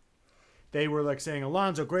shade. They were like saying,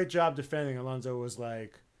 Alonso, great job defending. Alonso was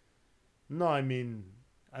like, no, I mean,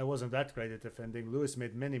 I wasn't that great at defending. Lewis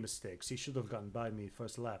made many mistakes. He should have gotten by me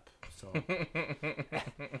first lap. So,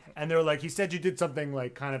 and they were like, he said you did something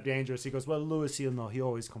like kind of dangerous. He goes, well, Lewis, he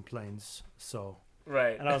always complains. So,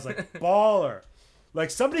 right. And I was like, baller. Like,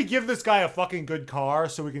 somebody give this guy a fucking good car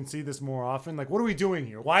so we can see this more often. Like, what are we doing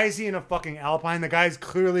here? Why is he in a fucking Alpine? The guy's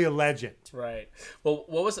clearly a legend. Right.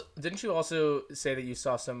 Well, didn't you also say that you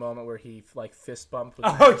saw some moment where he, like, fist bumped with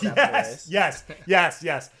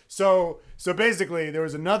yes. So basically, there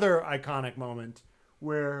was another iconic moment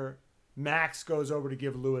where Max goes over to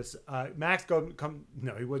give Lewis,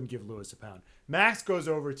 no, he wouldn't give Lewis a pound. Max goes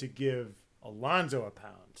over to give Alonso a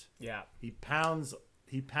pound. Yeah. He pounds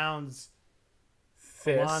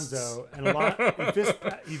Fists. Alonso, and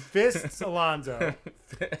he fists Alonso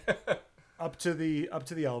up to the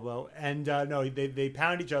elbow, and they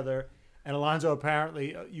pound each other, and Alonso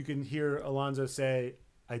apparently, you can hear Alonso say,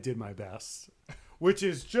 "I did my best," which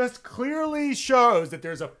is just clearly shows that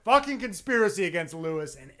there's a fucking conspiracy against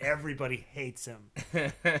Lewis, and everybody hates him.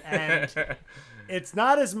 And it's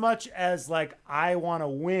not as much as like I want to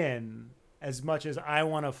win. as much as I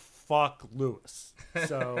want to fuck Lewis.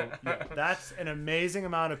 So yeah, that's an amazing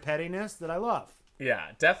amount of pettiness that I love.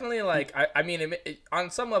 Yeah, definitely. Like, I mean,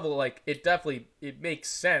 on some level, like, it makes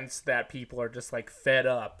sense that people are just like fed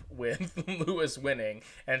up with Lewis winning,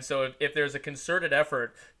 and so if there's a concerted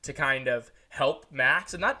effort to kind of help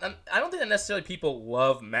Max, and I don't think that necessarily people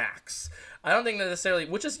love Max. I don't think that necessarily,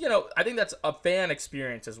 which is, I think that's a fan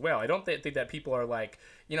experience as well. I don't think that people are like,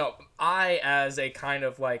 I as a kind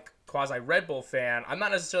of like quasi Red Bull fan, I'm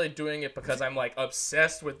not necessarily doing it because I'm like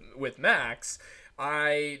obsessed with Max.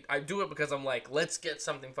 I do it because I'm like, let's get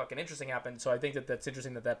something fucking interesting happen. So I think that's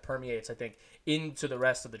interesting that permeates, I think, into the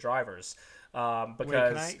rest of the drivers.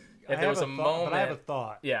 Because if there was a moment... But I have a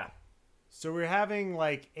thought. Yeah. So we're having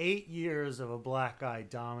like 8 years of a black guy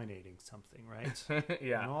dominating something, right?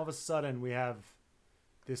 Yeah. And all of a sudden we have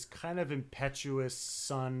this kind of impetuous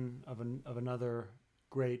son of another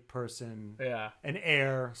great person. Yeah. An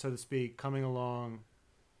heir, so to speak, coming along,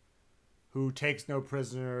 who takes no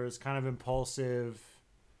prisoners, kind of impulsive.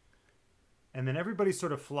 And then everybody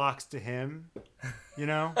sort of flocks to him,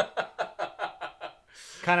 kind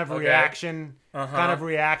of reaction, kind of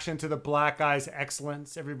reaction to the black guy's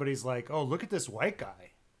excellence. Everybody's like, "Oh, look at this white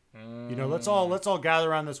guy." Let's all gather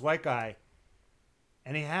around this white guy.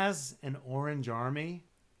 And he has an orange army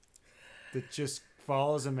that just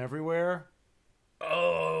follows him everywhere.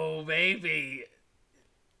 Oh, baby.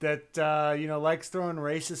 That likes throwing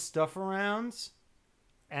racist stuff around,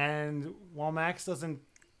 and while Max doesn't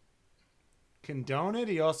condone it,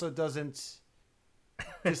 he also doesn't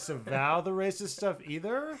disavow the racist stuff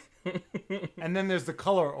either. And then there's the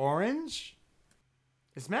color orange.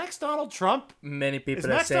 Is Max Donald Trump? Many people is are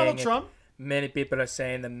Max saying Donald Trump? Many people are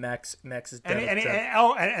saying that Max is Donald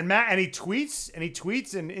Trump. And he tweets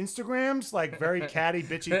and Instagrams like very catty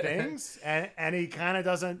bitchy things, and he kind of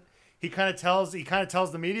doesn't. He kind of tells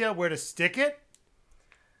the media where to stick it.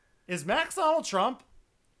 Is Max Donald Trump,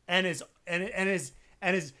 and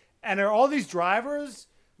are all these drivers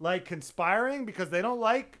like conspiring because they don't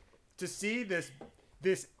like to see this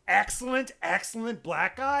excellent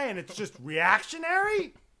black guy, and it's just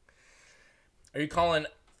reactionary? Are you calling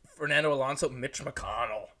Fernando Alonso Mitch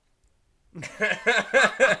McConnell?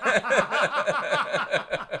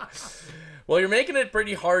 Well, you're making it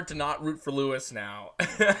pretty hard to not root for Lewis now.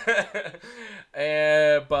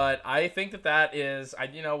 But I think that is,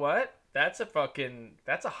 you know what? That's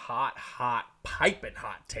a hot, piping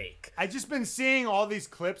hot take. I've just been seeing all these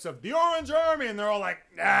clips of the Orange Army, and they're all like,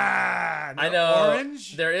 nah. I know.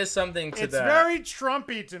 Orange? There is something to that. It's very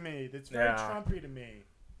Trumpy to me. It's very Trumpy to me.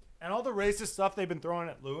 And all the racist stuff they've been throwing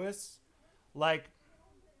at Lewis, like,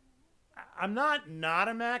 I'm not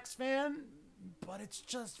a Max fan, but it's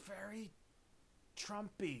just very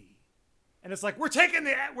Trumpy. And it's like, we're taking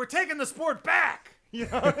the sport back. You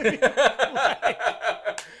know what I mean? Like,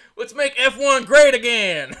 let's make F1 great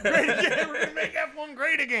again. We're gonna make F1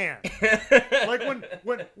 great again. Like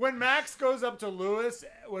when Max goes up to Lewis,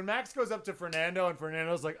 when Max goes up to Fernando, and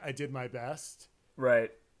Fernando's like, I did my best.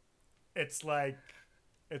 Right. It's like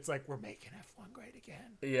we're making F1 great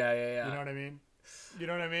again. Yeah. You know what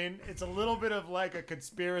I mean? It's a little bit of like a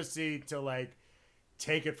conspiracy to like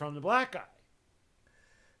take it from the black guy.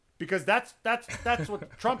 Because that's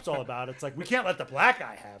what Trump's all about. It's like, we can't let the black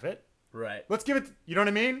guy have it. Right. Let's give it, you know what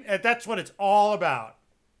I mean? That's what it's all about.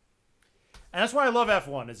 And that's why I love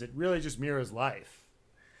F1, is it really just mirrors life.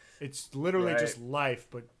 It's literally just life,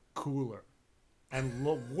 but cooler. And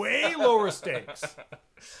way lower stakes.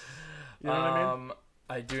 You know what I mean?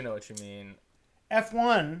 I do know what you mean.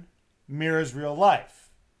 F1 mirrors real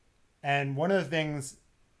life. And one of the things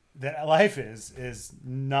that life is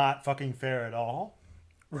not fucking fair at all.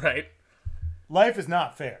 Right. Life is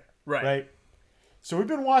not fair. Right. So we've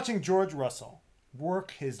been watching George Russell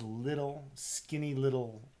work his skinny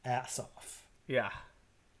little ass off. Yeah.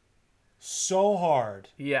 So hard.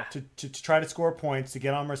 Yeah. To try to score points to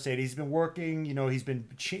get on Mercedes. He's been working,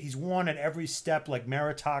 he's won at every step, like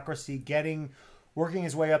meritocracy, working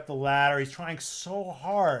his way up the ladder. He's trying so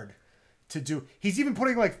hard to do. He's even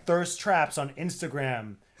putting like thirst traps on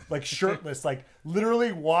Instagram, like shirtless, like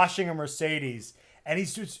literally washing a Mercedes. And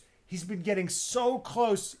he's been getting so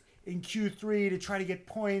close in Q3 to try to get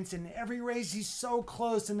points, and every race he's so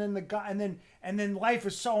close, and then life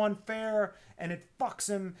is so unfair, and it fucks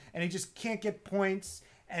him, and he just can't get points,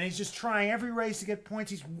 and he's just trying every race to get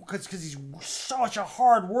points. Because he's such a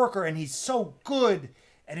hard worker, and he's so good,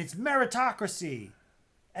 and it's meritocracy,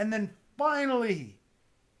 and then finally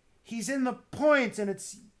he's in the points, and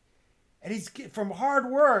he's from hard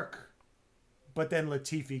work. But then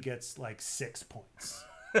Latifi gets like 6 points.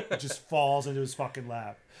 It just falls into his fucking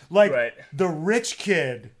lap. Like the rich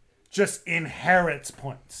kid just inherits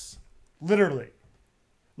points. Literally.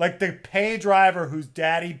 Like the pay driver whose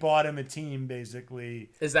daddy bought him a team, basically.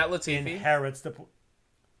 Is that Latifi? Inherits the...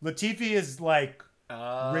 Latifi is like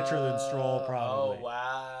richer than Stroll, probably. Oh,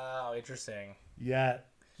 wow. Interesting. Yeah.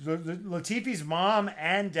 Latifi's mom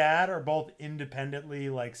and dad are both independently,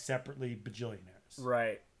 like separately bajillionaires.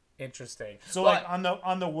 Right. Interesting. So but, like on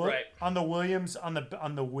the Williams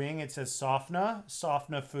on the wing it says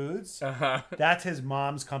Sofna Foods. Uh-huh. That's his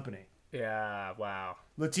mom's company. Yeah, wow.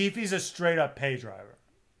 Latifi's a straight up pay driver.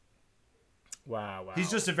 Wow.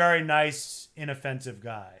 He's just a very nice, inoffensive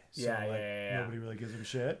guy. So Yeah. Nobody really gives him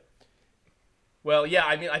shit. Well, yeah,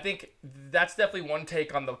 I mean, I think that's definitely one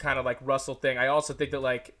take on the kind of like Russell thing. I also think that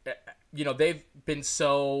like, you know, they've been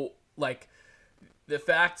so like the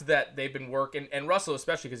fact that they've been working, and Russell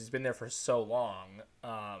especially because he's been there for so long.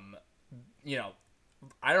 You know,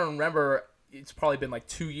 I don't remember. It's probably been like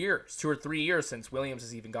 2 or 3 years since Williams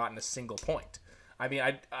has even gotten a single point. I mean,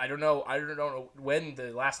 I don't know when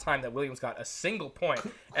the last time that Williams got a single point.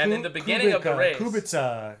 And in the beginning of the race,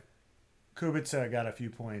 Kubica got a few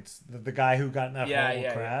points. The guy who got in that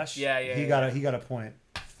horrible crash. He got a point.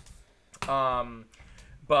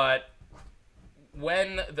 But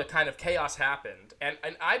when the kind of chaos happened, and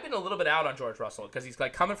I've been a little bit out on George Russell because he's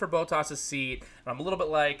like coming for Bottas' seat, and I'm a little bit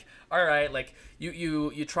like, all right, like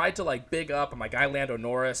you tried to like big up my guy Lando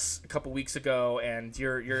Norris a couple weeks ago, and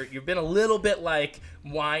you've been a little bit like,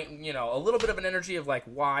 why, you know, a little bit of an energy of like,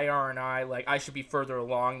 why aren't I, like, I should be further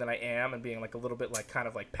along than I am, and being like a little bit like kind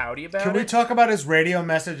of like pouty about it. Can we talk about his radio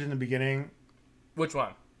message in the beginning? Which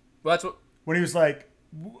one? Well, that's what when he was like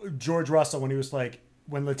George Russell when he was like,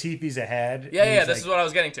 when Latifi's ahead. Yeah, this is what I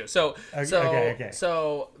was getting to. So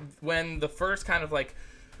when the first kind of like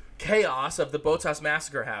chaos of the Bottas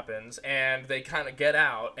Massacre happens, and they kind of get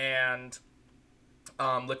out, and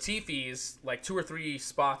Latifi's like 2 or 3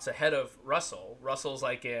 spots ahead of Russell. Russell's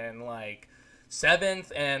like in like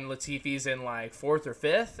 7th, and Latifi's in like 4th or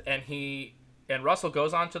 5th, and Russell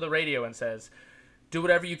goes onto the radio and says, "Do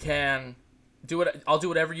whatever you can. I'll do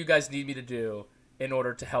whatever you guys need me to do in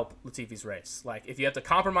order to help Latifi's race. Like, if you have to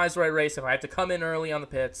compromise the right race, if I have to come in early on the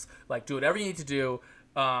pits, like, do whatever you need to do,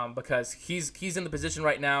 because he's in the position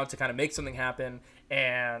right now to kind of make something happen,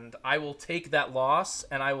 and I will take that loss,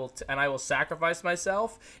 and I will sacrifice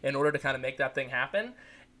myself in order to kind of make that thing happen."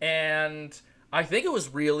 And I think it was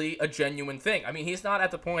really a genuine thing. I mean, he's not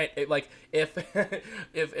at the point like if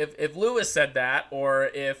if Lewis said that, or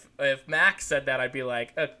if Max said that, I'd be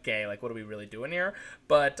like, okay, like, what are we really doing here?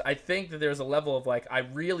 But I think that there's a level of like, I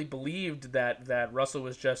really believed that Russell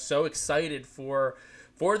was just so excited for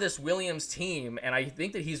this Williams team, and I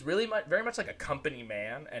think that he's really very much like a company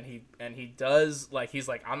man, and he does, like, he's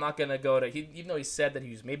like, I'm not gonna go to, even though he said that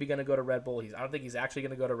he was maybe gonna go to Red Bull, I don't think he's actually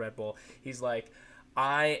gonna go to Red Bull. He's like,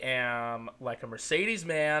 I am like a Mercedes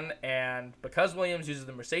man, and because Williams uses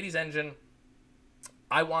the Mercedes engine,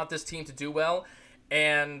 I want this team to do well.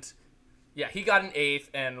 And yeah, he got an 8th,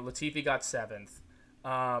 and Latifi got 7th.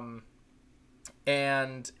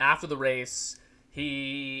 And after the race,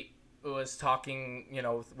 he was talking, you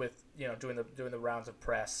know, with you know, doing the rounds of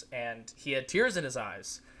press, and he had tears in his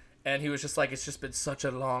eyes, and he was just like, it's just been such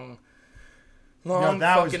a long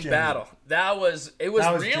fucking battle. It was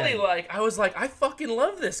really genuine. Like, I was like, I fucking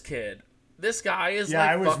love this kid. This guy is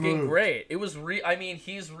like fucking great. It was I mean,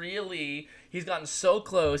 he's gotten so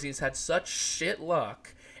close. He's had such shit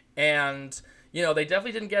luck, and you know, they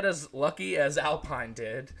definitely didn't get as lucky as Alpine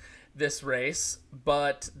did this race,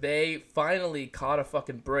 but they finally caught a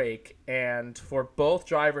fucking break, and for both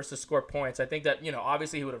drivers to score points, I think that, you know,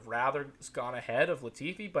 obviously he would have rather gone ahead of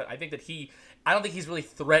Latifi, but I think that I don't think he's really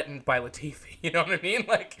threatened by Latifi. You know what I mean?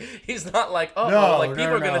 Like, he's not like, people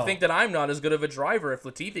are going to think that I'm not as good of a driver if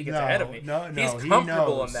Latifi gets ahead of me. He's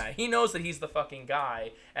comfortable in that. He knows that he's the fucking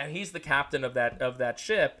guy, and he's the captain of that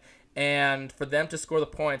ship, and for them to score the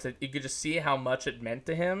points, you could just see how much it meant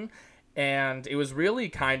to him. And it was really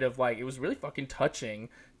kind of like, it was really fucking touching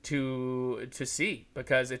to see,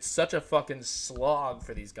 because it's such a fucking slog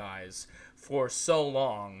for these guys for so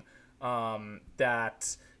long,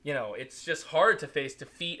 that, you know, it's just hard to face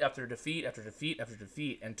defeat after defeat after defeat after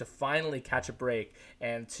defeat, and to finally catch a break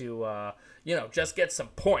and to, you know, just get some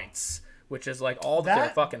points, which is like all that they're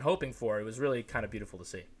fucking hoping for. It was really kind of beautiful to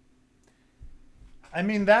see. I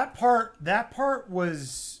mean, that part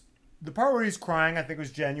was... The part where he's crying, I think,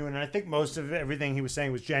 was genuine, and I think most of everything he was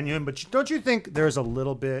saying was genuine. But don't you think there's a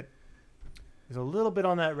little bit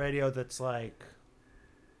on that radio that's like,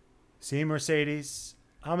 "See, Mercedes,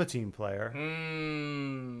 I'm a team player.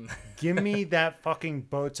 Give me that fucking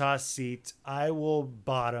Bottas seat. I will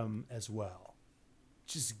bottom as well.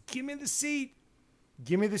 Just give me the seat.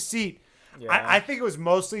 give me the seat. Yeah. I think it was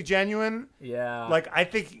mostly genuine. Yeah. Like,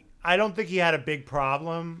 I don't think he had a big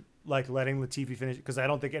problem, like, letting Latifi finish, because I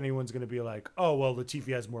don't think anyone's going to be like, oh, well,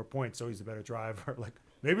 Latifi has more points, so he's a better driver. Like,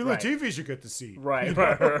 maybe Right. Latifi should get the seat. Right, You know?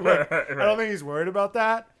 right, Like, right. I don't think he's worried about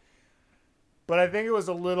that. But I think it was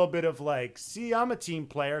a little bit of like, see, I'm a team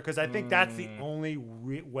player, because I think that's the only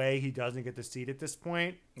way he doesn't get the seat at this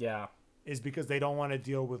point. Yeah. Is because they don't want to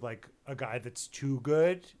deal with like a guy that's too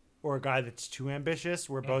good or a guy that's too ambitious,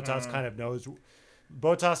 where Bottas kind of knows.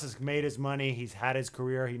 Bottas has made his money. He's had his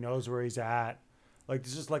career. He knows where he's at. Like,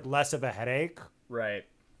 there's just like less of a headache. Right.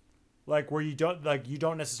 Like, where you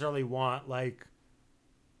don't necessarily want like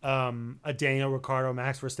a Daniel Ricciardo,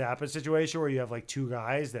 Max Verstappen situation where you have like two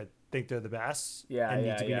guys that think they're the best and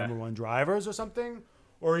need to be number one drivers or something,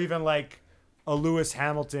 or even like a Lewis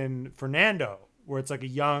Hamilton Fernando, where it's like a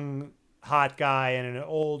young hot guy and an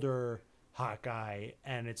older hot guy,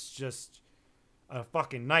 and it's just a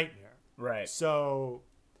fucking nightmare. Right. So,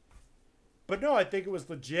 but no, I think it was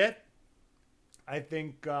legit. I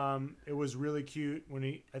think it was really cute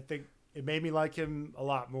I think it made me like him a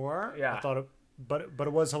lot more. Yeah. I thought but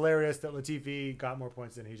it was hilarious that Latifi got more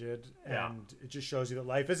points than he did. Yeah. And it just shows you that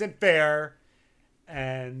life isn't fair,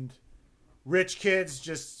 and rich kids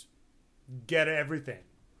just get everything.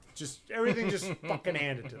 Everything just fucking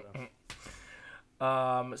handed to them.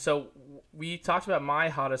 So we talked about my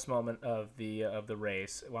hottest moment of the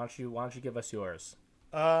race. Why don't you give us yours?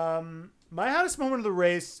 My hottest moment of the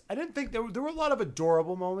race, I didn't think there were a lot of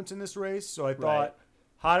adorable moments in this race. So I thought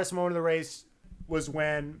hottest moment of the race was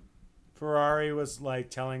when Ferrari was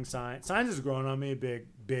like telling Sainz has grown on me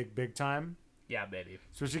big time. Yeah, baby.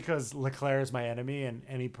 Especially because Leclerc is my enemy, and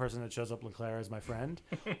any person that shows up Leclerc is my friend.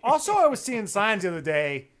 Also, I was seeing Sainz the other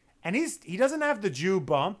day, and he doesn't have the Jew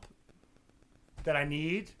bump that I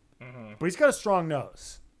need, but he's got a strong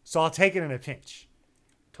nose, so I'll take it in a pinch.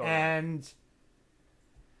 Totally. And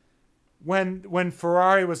when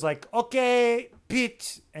Ferrari was like, okay,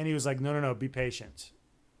 pit, and he was like, no, be patient.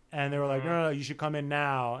 And they were like, no, you should come in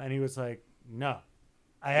now. And he was like, no,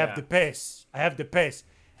 I have the pace.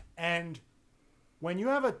 And when you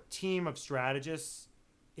have a team of strategists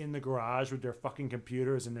in the garage with their fucking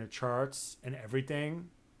computers and their charts and everything,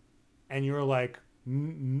 and you're like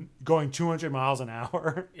going 200 miles an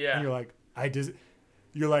hour, and you're like,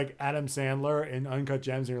 you're like Adam Sandler in Uncut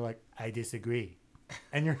Gems, and you're like, I disagree.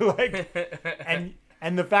 And you're like,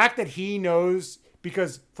 and the fact that he knows,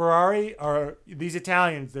 because Ferrari are these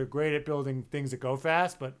Italians, they're great at building things that go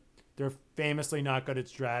fast, but they're famously not good at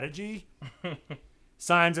strategy.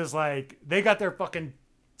 Sainz is like, they got their fucking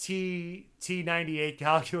T98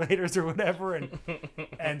 calculators or whatever, and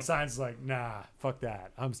Sainz is like, nah, fuck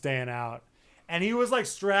that, I'm staying out. And he was like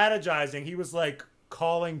strategizing. He was like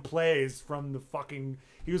calling plays from the fucking.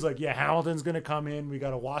 He was like, yeah, Hamilton's gonna come in. We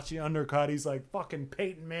gotta watch the undercut. He's like fucking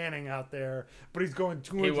Peyton Manning out there, but he's going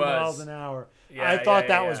 200 miles an hour. Yeah, I thought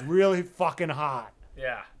that was really fucking hot.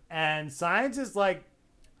 Yeah. And Sainz is like,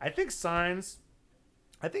 I think Sainz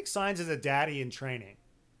is a daddy in training.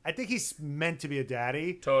 I think he's meant to be a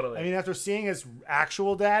daddy. Totally. I mean, after seeing his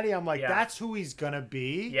actual daddy, I'm like, that's who he's gonna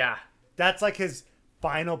be. Yeah. That's like his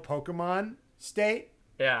final Pokemon state.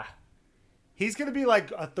 Yeah. He's going to be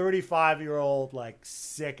like a 35-year-old, like,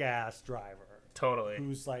 sick-ass driver. Totally.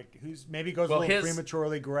 Who's maybe goes a little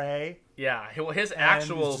prematurely gray. Yeah. Well, his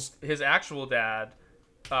actual dad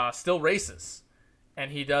still races.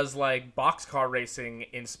 And he does, like, boxcar racing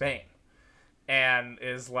in Spain. And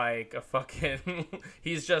is, like, a fucking...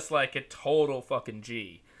 he's just, like, a total fucking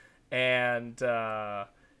G. And so,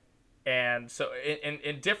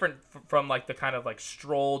 in different from, like, the kind of, like,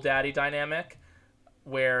 Stroll daddy dynamic...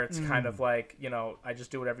 where it's kind of like, I just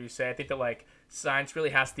do whatever you say. I think that, like, Sainz really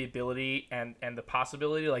has the ability and the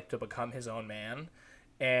possibility, like, to become his own man.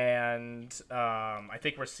 And I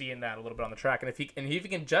think we're seeing that a little bit on the track. And if he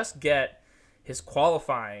can just get his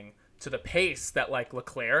qualifying to the pace that, like,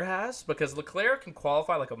 Leclerc has, because Leclerc can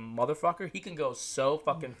qualify like a motherfucker. He can go so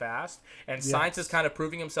fucking fast. And Sainz is kind of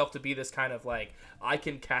proving himself to be this kind of, like, I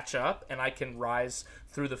can catch up and I can rise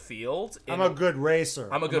through the field. I'm a good racer.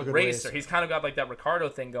 I'm a good racer. He's kind of got, like, that Ricardo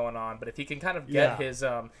thing going on. But if he can kind of get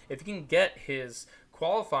his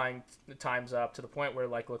qualifying times up to the point where,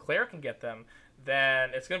 like, Leclerc can get them, then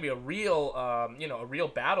it's going to be a real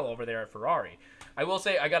battle over there at Ferrari. I will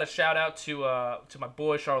say I got a shout out to my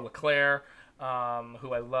boy Charles Leclerc,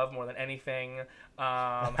 who I love more than anything,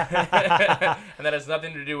 and that has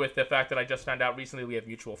nothing to do with the fact that I just found out recently we have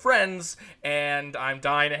mutual friends, and I'm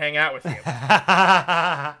dying to hang out with you.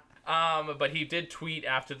 But he did tweet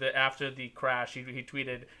after the crash. He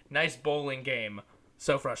tweeted, "Nice bowling game,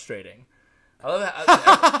 so frustrating." I love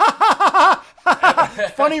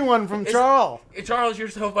that. Funny one from Charles. Charles, you're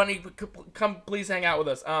so funny. Come, please hang out with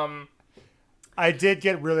us. I did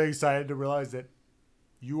get really excited to realize that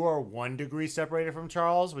you are 1 degree separated from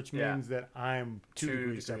Charles, which means that I'm 2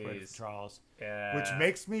 degrees separated from Charles. Yeah. Which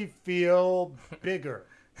makes me feel bigger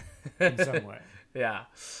in some way. Yeah.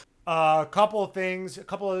 A couple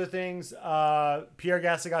other things. Pierre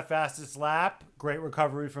Gasly got fastest lap. Great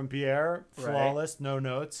recovery from Pierre. Flawless, no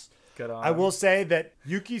notes. Good on. I will say that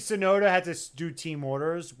Yuki Tsunoda had to do team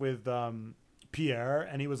orders with Pierre,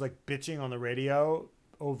 and he was like bitching on the radio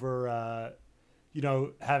over,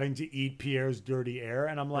 having to eat Pierre's dirty air.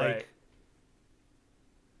 And I'm like,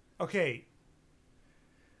 okay,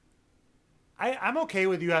 I'm okay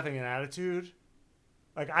with you having an attitude.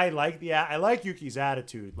 Like I like Yuki's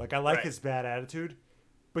attitude. Like I like his bad attitude,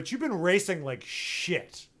 but you've been racing like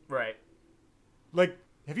shit. Right. Like,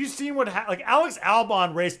 have you seen like Alex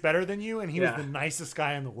Albon raced better than you, and he was the nicest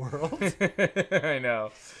guy in the world. I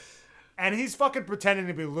know. And he's fucking pretending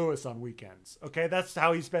to be Lewis on weekends. Okay, that's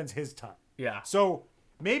how he spends his time. Yeah. So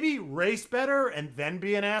maybe race better and then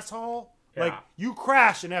be an asshole. Yeah. Like you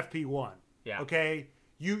crash in FP1. Yeah. Okay.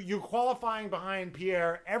 You're qualifying behind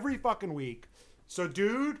Pierre every fucking week. So,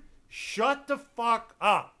 dude, shut the fuck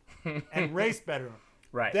up and race better.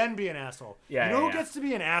 Right. Then be an asshole. Yeah, you know who gets to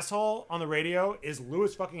be an asshole on the radio is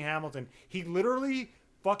Lewis fucking Hamilton. He literally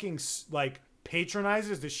fucking like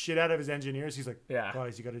patronizes the shit out of his engineers. He's like,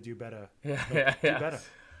 guys, you got to do better. Yeah, like, do better.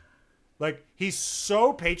 Like he's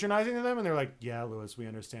so patronizing to them, and they're like, yeah, Lewis, we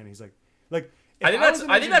understand. He's like. I think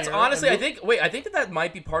that's honestly. I think that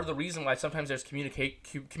might be part of the reason why sometimes there's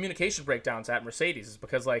communication breakdowns at Mercedes is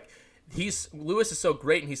because like. Lewis is so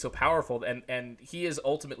great and he's so powerful and he is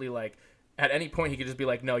ultimately like at any point he could just be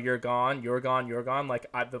like, no, you're gone. Like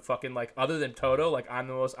I'm the fucking like other than Toto, like I'm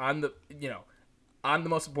the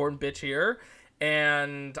most important bitch here.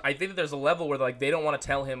 And I think that there's a level where like they don't want to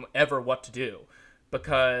tell him ever what to do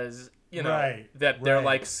because they're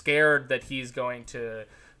like scared that he's going to,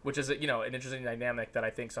 which is an interesting dynamic that I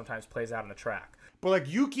think sometimes plays out on the track. But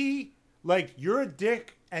like Yuki, like you're a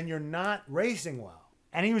dick and you're not racing well.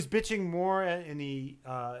 And he was bitching more in the,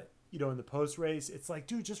 in the post race. It's like,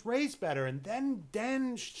 dude, just race better, and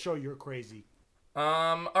then show you're crazy.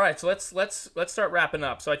 All right, so let's start wrapping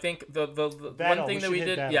up. So I think the Vettel, one thing that we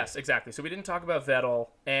did, Vettel. Yes, exactly. So we didn't talk about Vettel,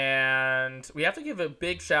 and we have to give a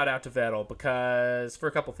big shout out to Vettel because for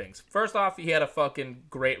a couple things. First off, he had a fucking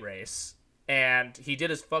great race, and he did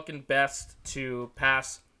his fucking best to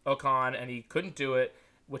pass Ocon, and he couldn't do it,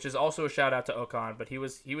 which is also a shout out to Ocon. But he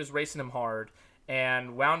was racing him hard.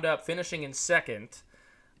 And wound up finishing in second,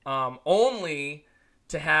 only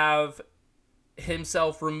to have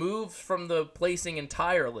himself removed from the placing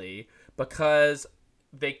entirely because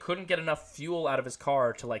they couldn't get enough fuel out of his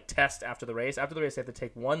car to like test after the race. After the race, they had to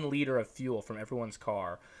take 1 liter of fuel from everyone's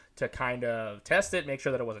car to kind of test it, make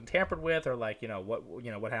sure that it wasn't tampered with, or like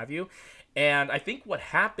what have you. And I think what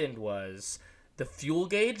happened was the fuel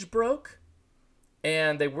gauge broke,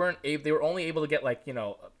 and they were only able to get like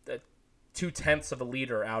 0.2 of a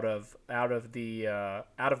liter out of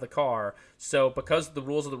the car. So because the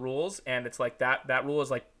rules are the rules, and it's like that rule is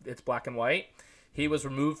like it's black and white, he was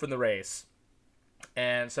removed from the race,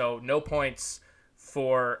 and so no points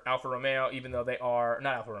for Alfa Romeo, even though they are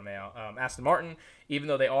not Alfa Romeo, Aston Martin, even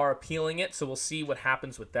though they are appealing it. So we'll see what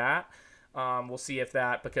happens with that. We'll see if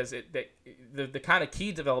that, because the kind of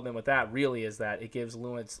key development with that really is that it gives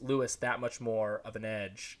Lewis that much more of an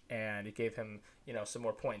edge, and it gave him some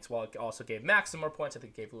more points. While it also gave Max some more points, I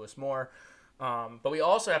think it gave Lewis more. But we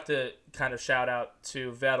also have to kind of shout out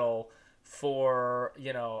to Vettel for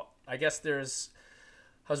I guess I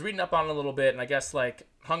was reading up on it a little bit, and I guess like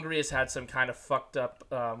Hungary has had some kind of fucked up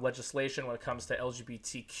legislation when it comes to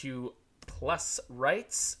LGBTQ plus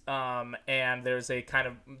rights, and there's a kind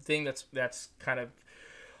of thing that's kind of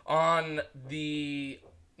on the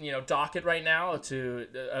docket right now to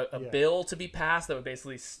a bill to be passed that would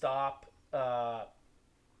basically stop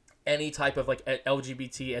any type of like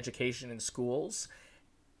LGBT education in schools.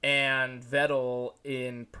 And Vettel,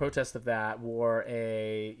 in protest of that, wore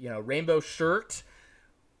a rainbow shirt,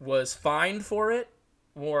 was fined for it,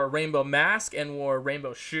 wore a rainbow mask, and wore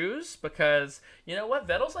rainbow shoes, because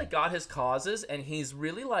Vettel's like got his causes, and he's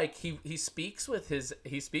really like he speaks with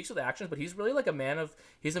actions, but he's really like a man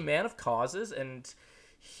of causes, and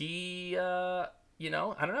he I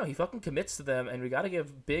don't know, he fucking commits to them, and we got to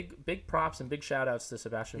give big props and big shout outs to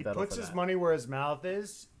Sebastian Vettel. He puts his money where his mouth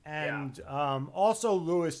is, and also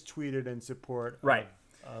Lewis tweeted in support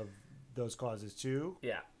of those causes too.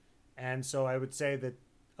 Yeah. And so I would say that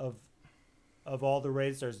of of all the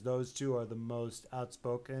racers, those two are the most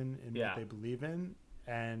outspoken in Yeah. what they believe in,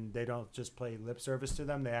 and they don't just play lip service to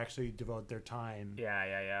them. They actually devote their time,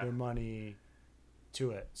 Yeah. their money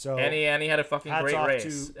to it. So And he had a fucking hats great off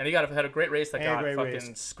race. to- And he had a great race that and a got great fucking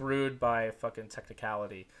race. screwed by fucking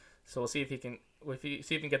technicality. So we'll see if he can see if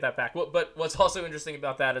he can get that back. But what's also interesting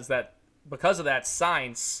about that is that because of that,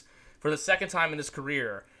 Sainz, for the second time in his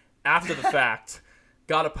career, after the fact,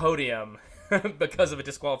 got a podium because of a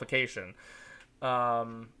disqualification.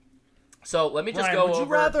 So let me just Ryan, go would you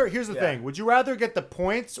over rather? Here's the thing: would you rather get the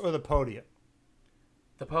points or the podium?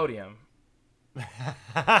 the podium.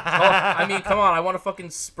 I mean, come on! I want to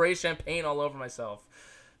fucking spray champagne all over myself.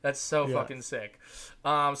 That's so fucking sick.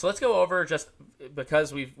 So let's go over, just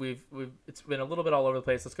because we've it's been a little bit all over the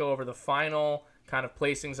place. Let's go over the final kind of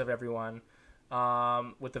placings of everyone.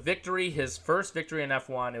 With the victory, his first victory in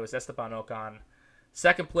F1, it was Esteban Ocon.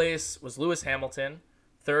 Second place was Lewis Hamilton.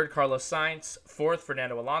 Third, Carlos Sainz. Fourth,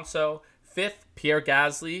 Fernando Alonso. Fifth, Pierre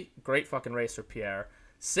Gasly. Great fucking racer, Pierre.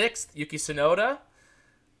 Sixth, Yuki Tsunoda.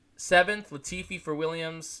 Seventh, Latifi for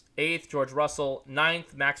Williams. Eighth, George Russell.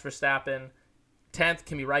 Ninth, Max Verstappen. 10th,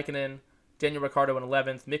 Kimi Räikkönen. Daniel Ricciardo in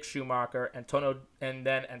 11th. Mick Schumacher. And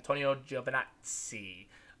then Antonio Giovinazzi.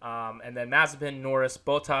 And then Mazepin, Norris,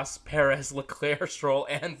 Bottas, Perez, Leclerc, Stroll,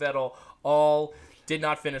 and Vettel all did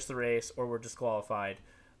not finish the race or were disqualified.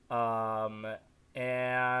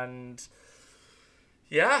 And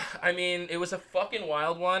yeah, I mean, it was a fucking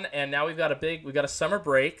wild one. And now we got a summer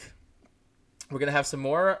break. We're going to have some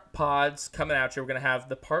more pods coming out here. We're going to have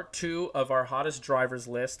the part 2 of our hottest drivers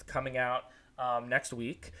list coming out next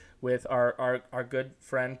week with our good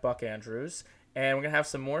friend Buck Andrews. And we're going to have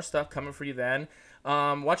some more stuff coming for you then.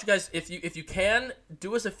 Watch you guys, if you can,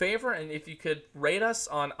 do us a favor, and if you could rate us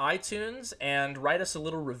on iTunes and write us a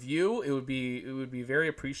little review, it would be very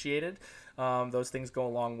appreciated. Those things go a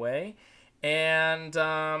long way. And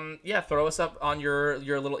throw us up on your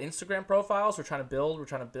little Instagram profiles. We're trying to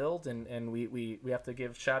build, and we have to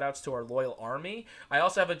give shout outs to our loyal army. I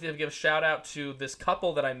also have to give a shout out to this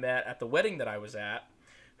couple that I met at the wedding that I was at,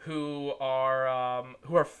 who are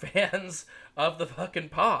fans of the fucking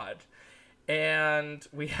pod. And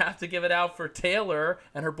we have to give it out for Taylor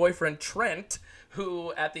and her boyfriend Trent,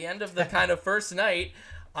 who at the end of the kind of first night,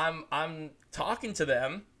 I'm talking to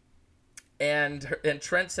them, and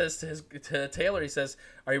Trent says to Taylor, he says,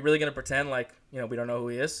 "Are you really gonna pretend like we don't know who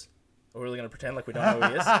he is? Are we really gonna pretend like we don't know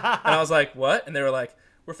who he is?" And I was like, "What?" And they were like,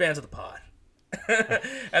 "We're fans of the pod."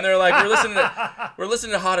 And they're like, we're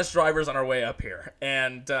listening to hottest drivers on our way up here.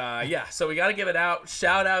 And so we got to give it out.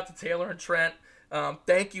 Shout out to Taylor and Trent.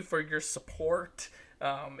 Thank you for your support.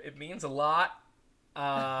 It means a lot.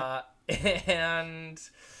 And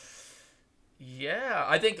yeah,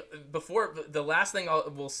 I think before the last thing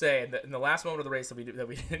we'll say in the last moment of the race that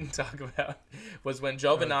we didn't talk about was when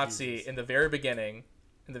Giovinazzi in the very beginning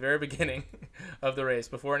of the race,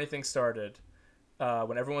 before anything started,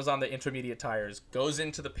 when everyone was on the intermediate tires, goes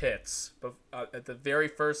into the pits at the very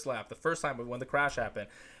first lap, the first time when the crash happened.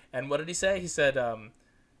 And what did he say? He said,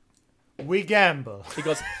 "We gamble." He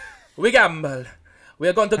goes, "We gamble. We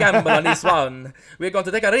are going to gamble on this one. We are going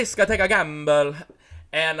to take a risk, take a gamble."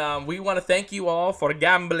 And we want to thank you all for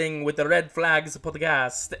gambling with the Red Flags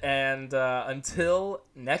podcast. And until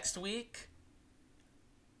next week,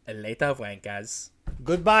 later, Vankers.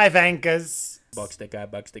 Goodbye, Vankers. Box the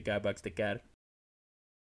car.